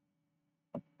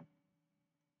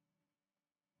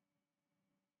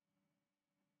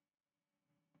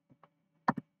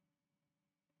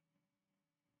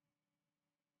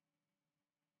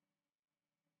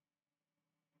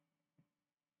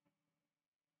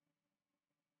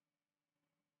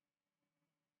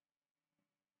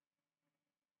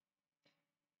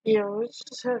 Yo, it's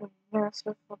just had a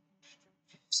massive fucking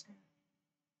stroke just now.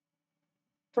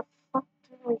 The fuck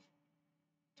do I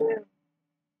do?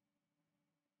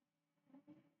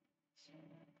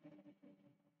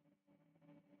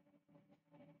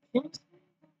 Can't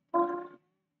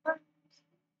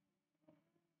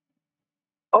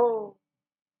Oh,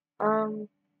 um,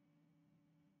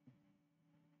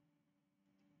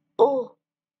 oh,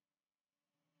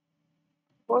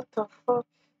 what the fuck?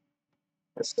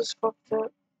 This is fucked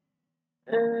up.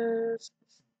 Uh,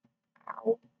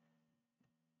 ow,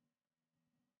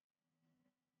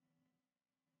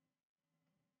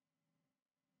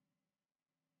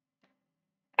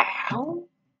 ow,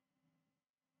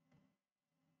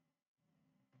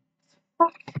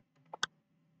 fuck.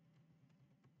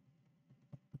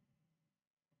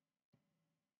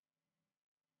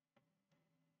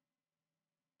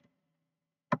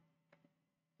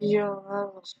 Yo,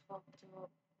 that was fucked up.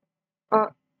 Uh,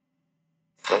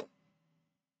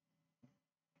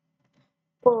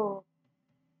 oh,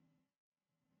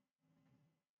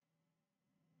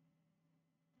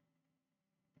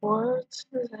 what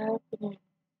is happening?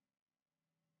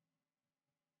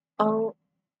 Oh,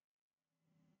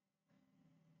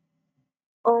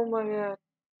 oh my god,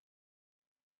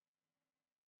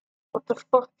 what the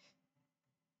fuck?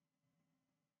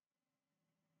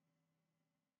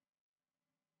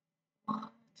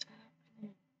 What's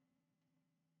happening?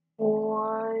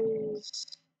 Why is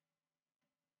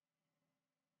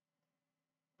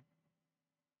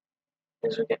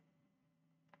we get,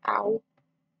 ow,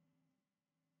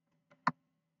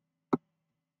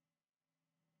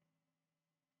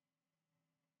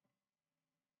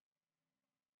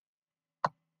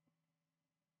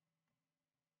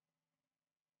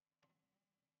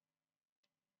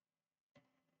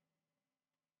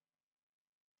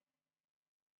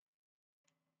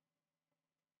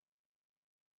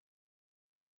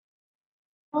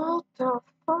 what the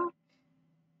fuck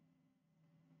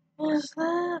is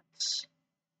that?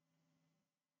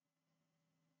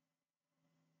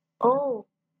 Oh,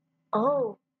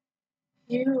 oh,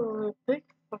 you're a big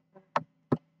fucker.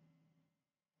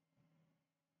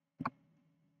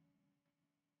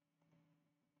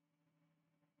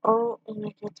 Oh, and I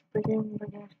get to begin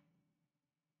again.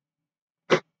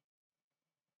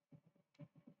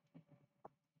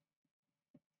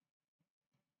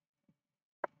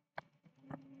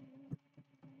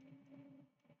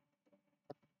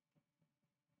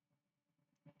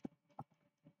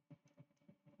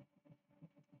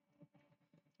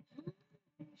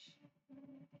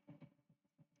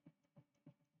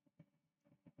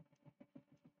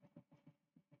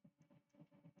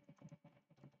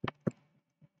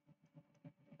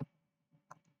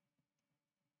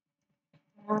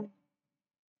 Um,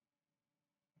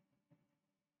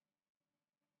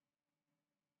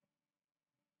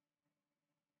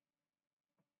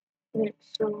 wait,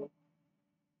 so,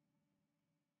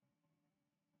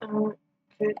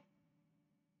 okay.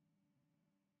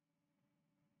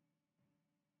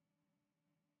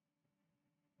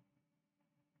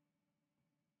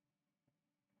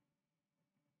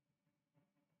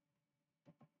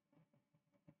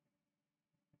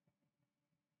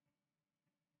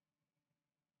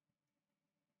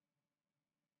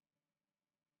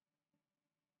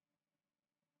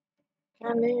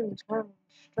 My name is having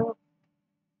stuff.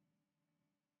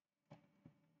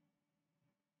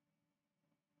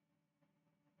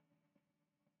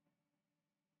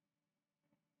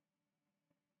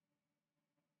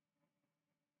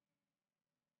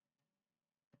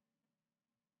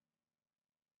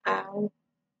 Ow.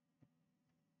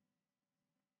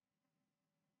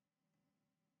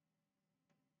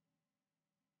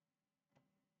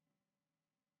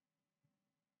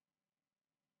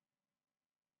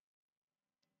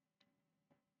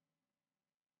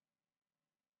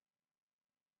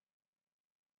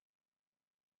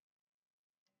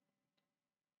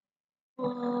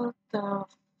 What the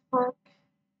fuck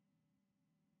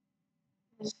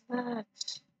is that?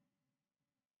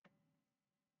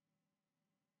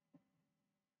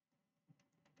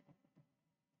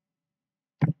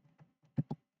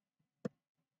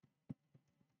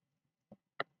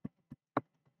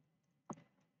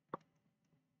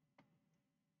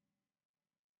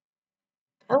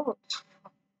 That looks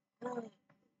really.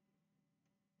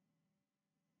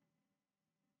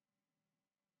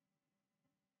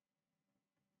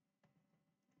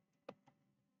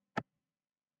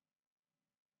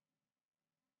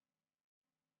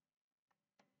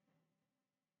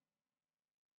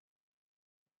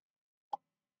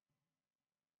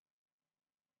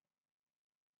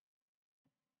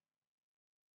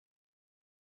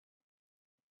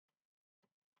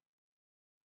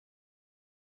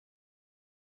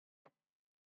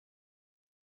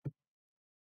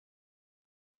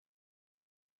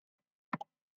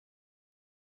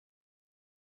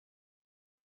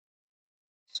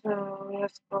 So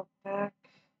let's go back.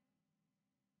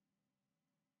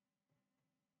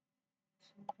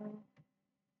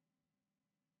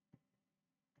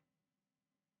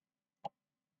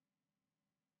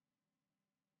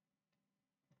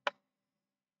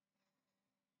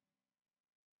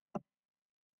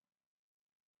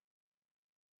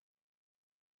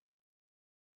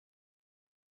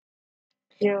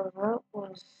 Yeah, that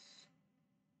was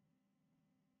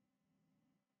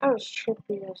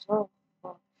trippy as well.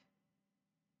 Fuck.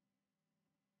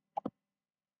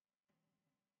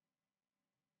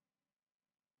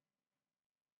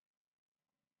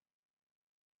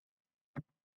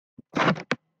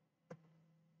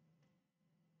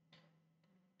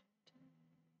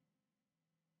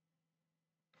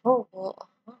 Oh well.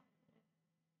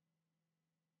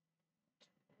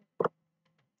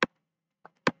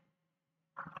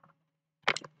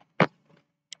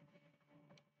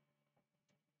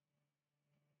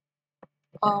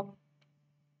 Um,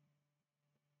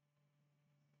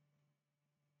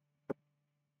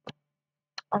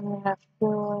 I mean, I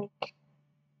feel like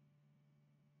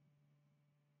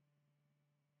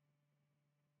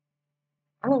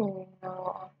I don't even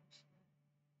know.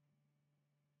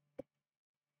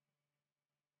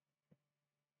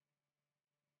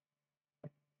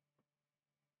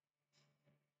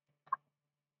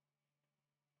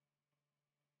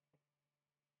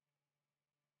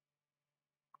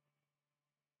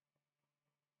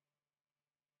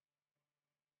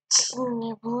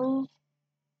 Snibbly,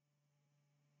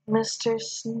 Mr.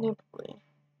 Snibbly.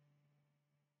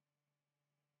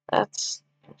 That's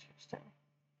interesting.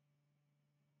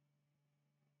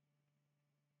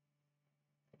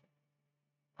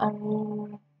 I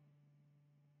mean,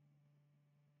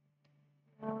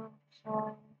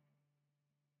 so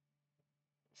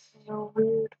this is a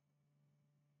weird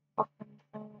fucking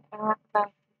thing. I don't know.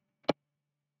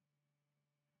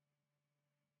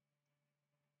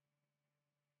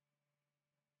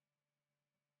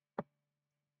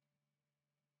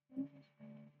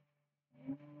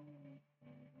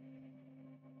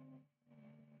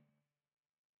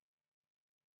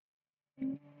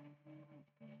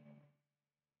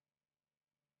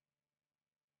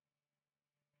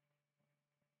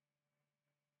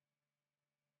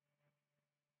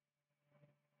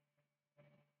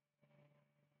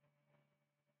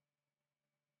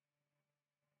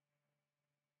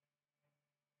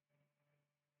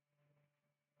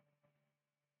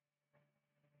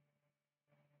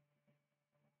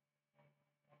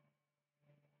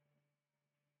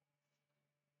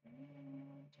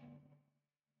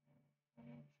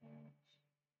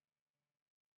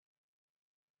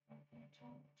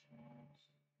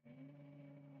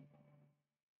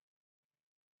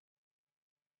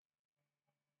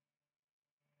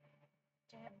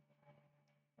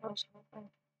 was hoping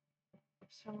for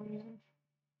some reason.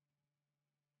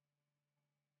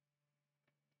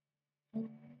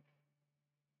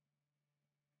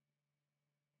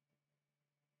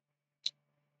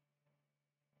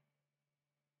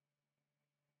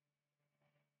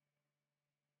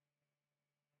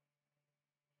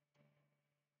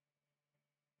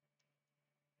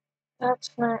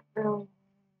 That's not really.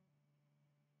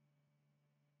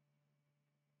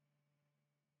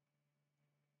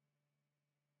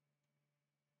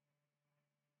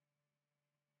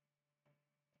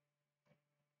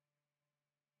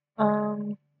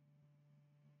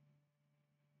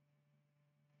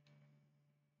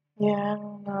 Yeah, I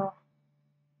don't know.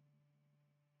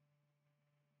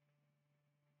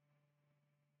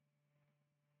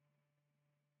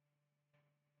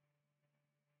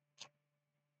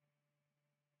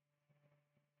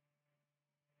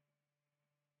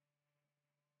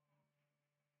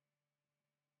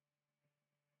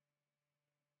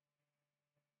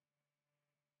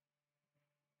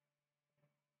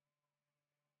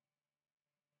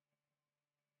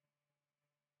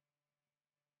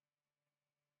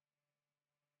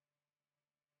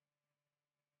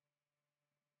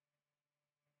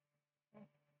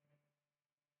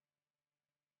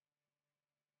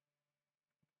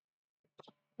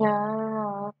 Yeah,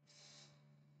 I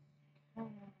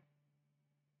don't know.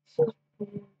 It's so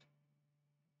weird.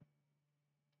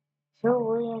 So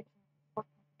weird I can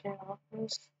fucking get off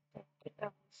this. Like,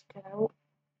 at least get out.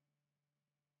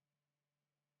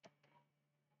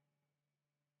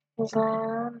 Cause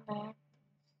I'm back.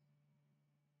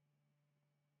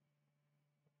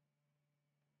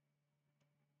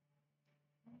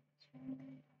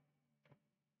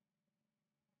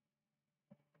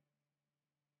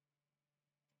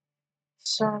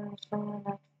 Someone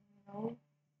that you know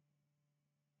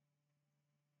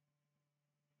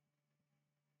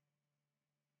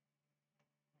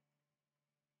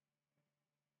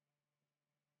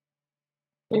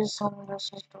is someone that's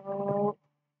just the way.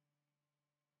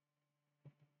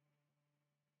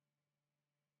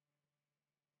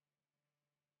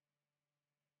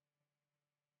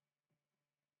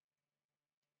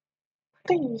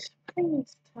 Please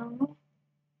tell me.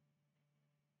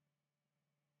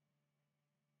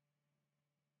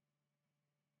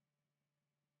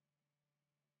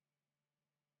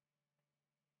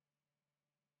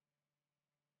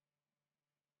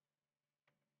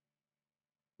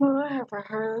 Well, I haven't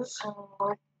heard this song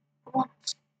like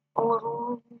once. A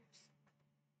little.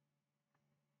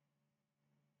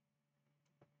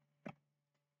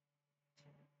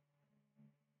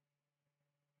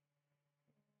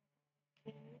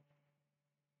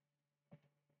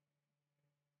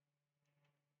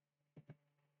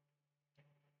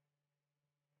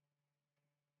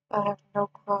 I have no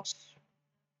cross.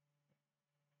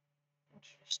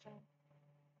 Interesting.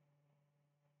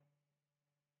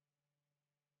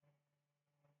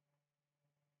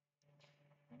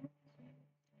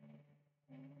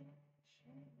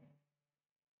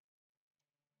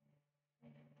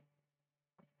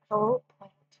 Hello,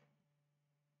 plant.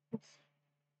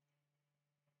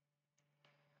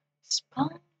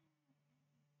 Spine.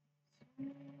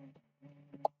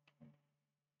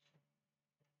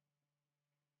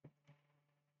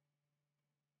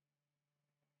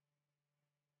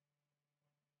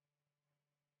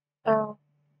 Oh,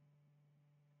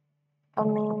 I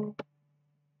mean,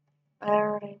 I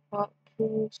already bought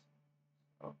keys.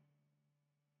 So,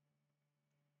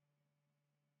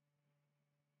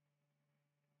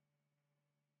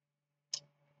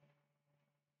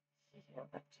 yeah,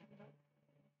 that's it.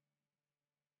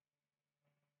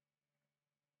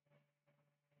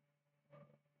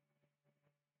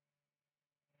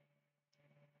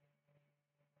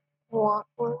 What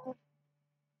was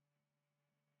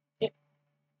it?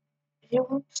 He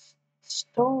looks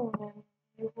stolen.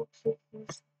 He looks like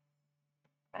he's.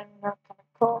 I'm not gonna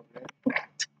call it.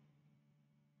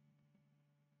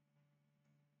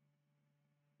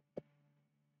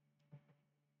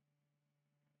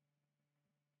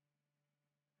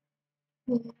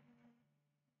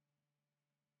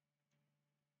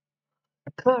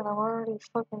 Good, I'm already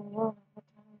fucking yawning.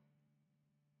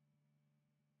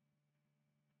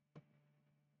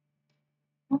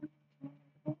 What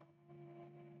the hell?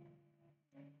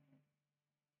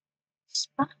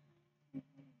 Spine.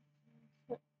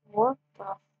 What the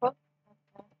fuck?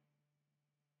 Okay.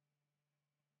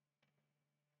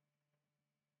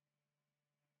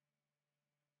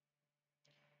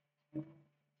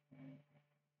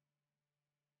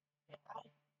 Yeah,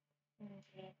 I need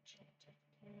to change it,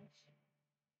 please.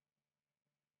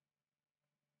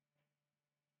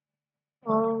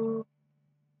 Um,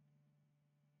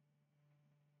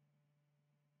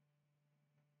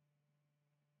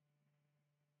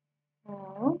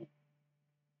 Hmm.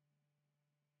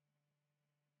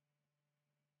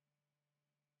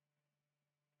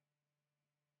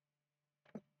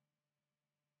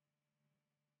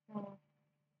 Hmm.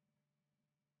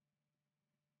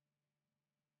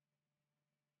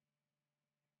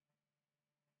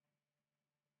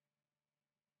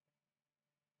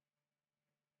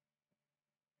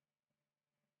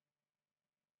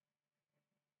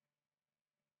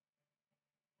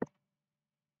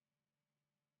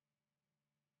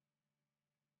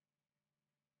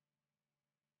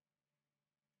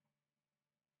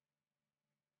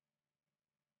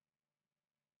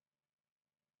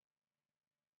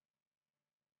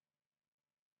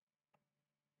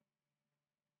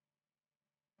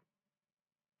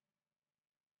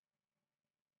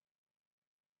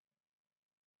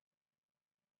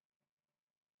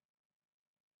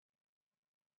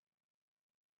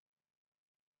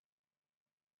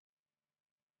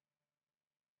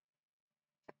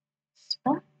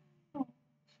 Smile.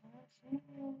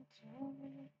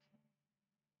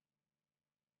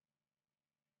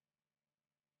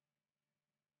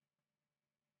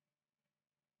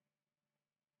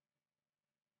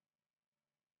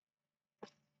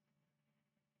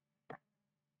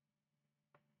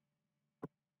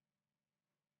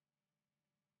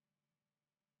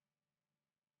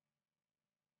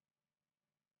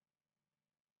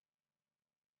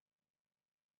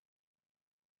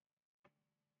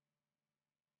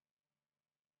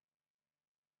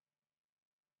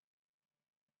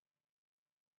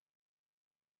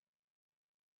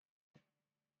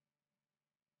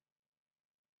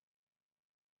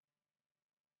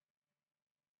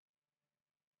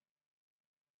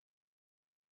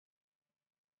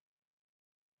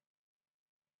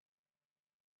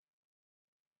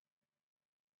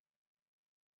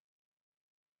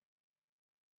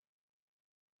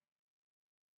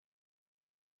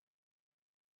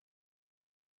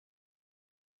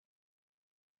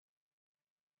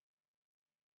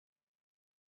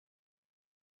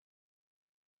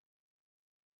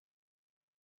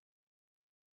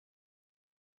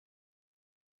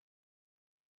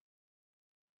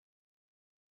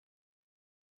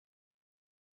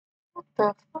 What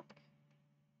the fuck?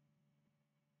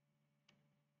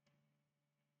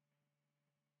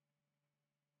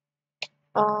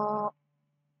 Uh,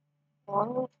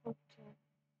 what the fuck?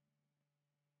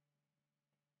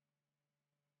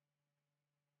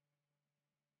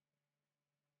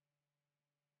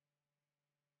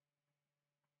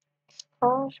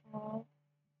 Gosh, man.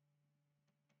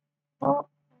 Oh,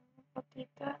 what did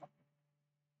that?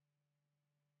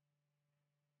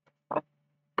 What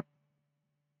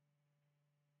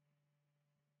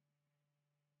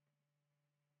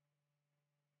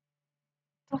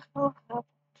the hell happened?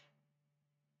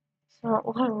 It's not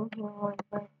letting me like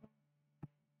that.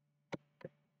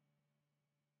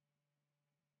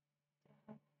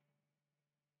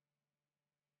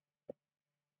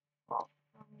 Well,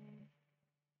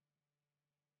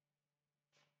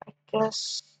 I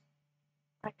guess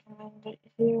I can end it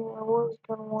here. I was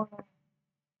gonna wanna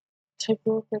take a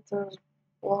look at those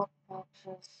block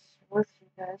boxes with you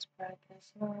guys, but I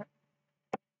guess not.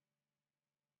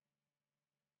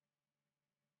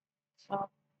 So,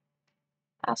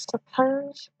 as the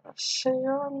pairs, see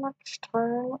you next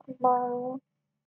time. Bye.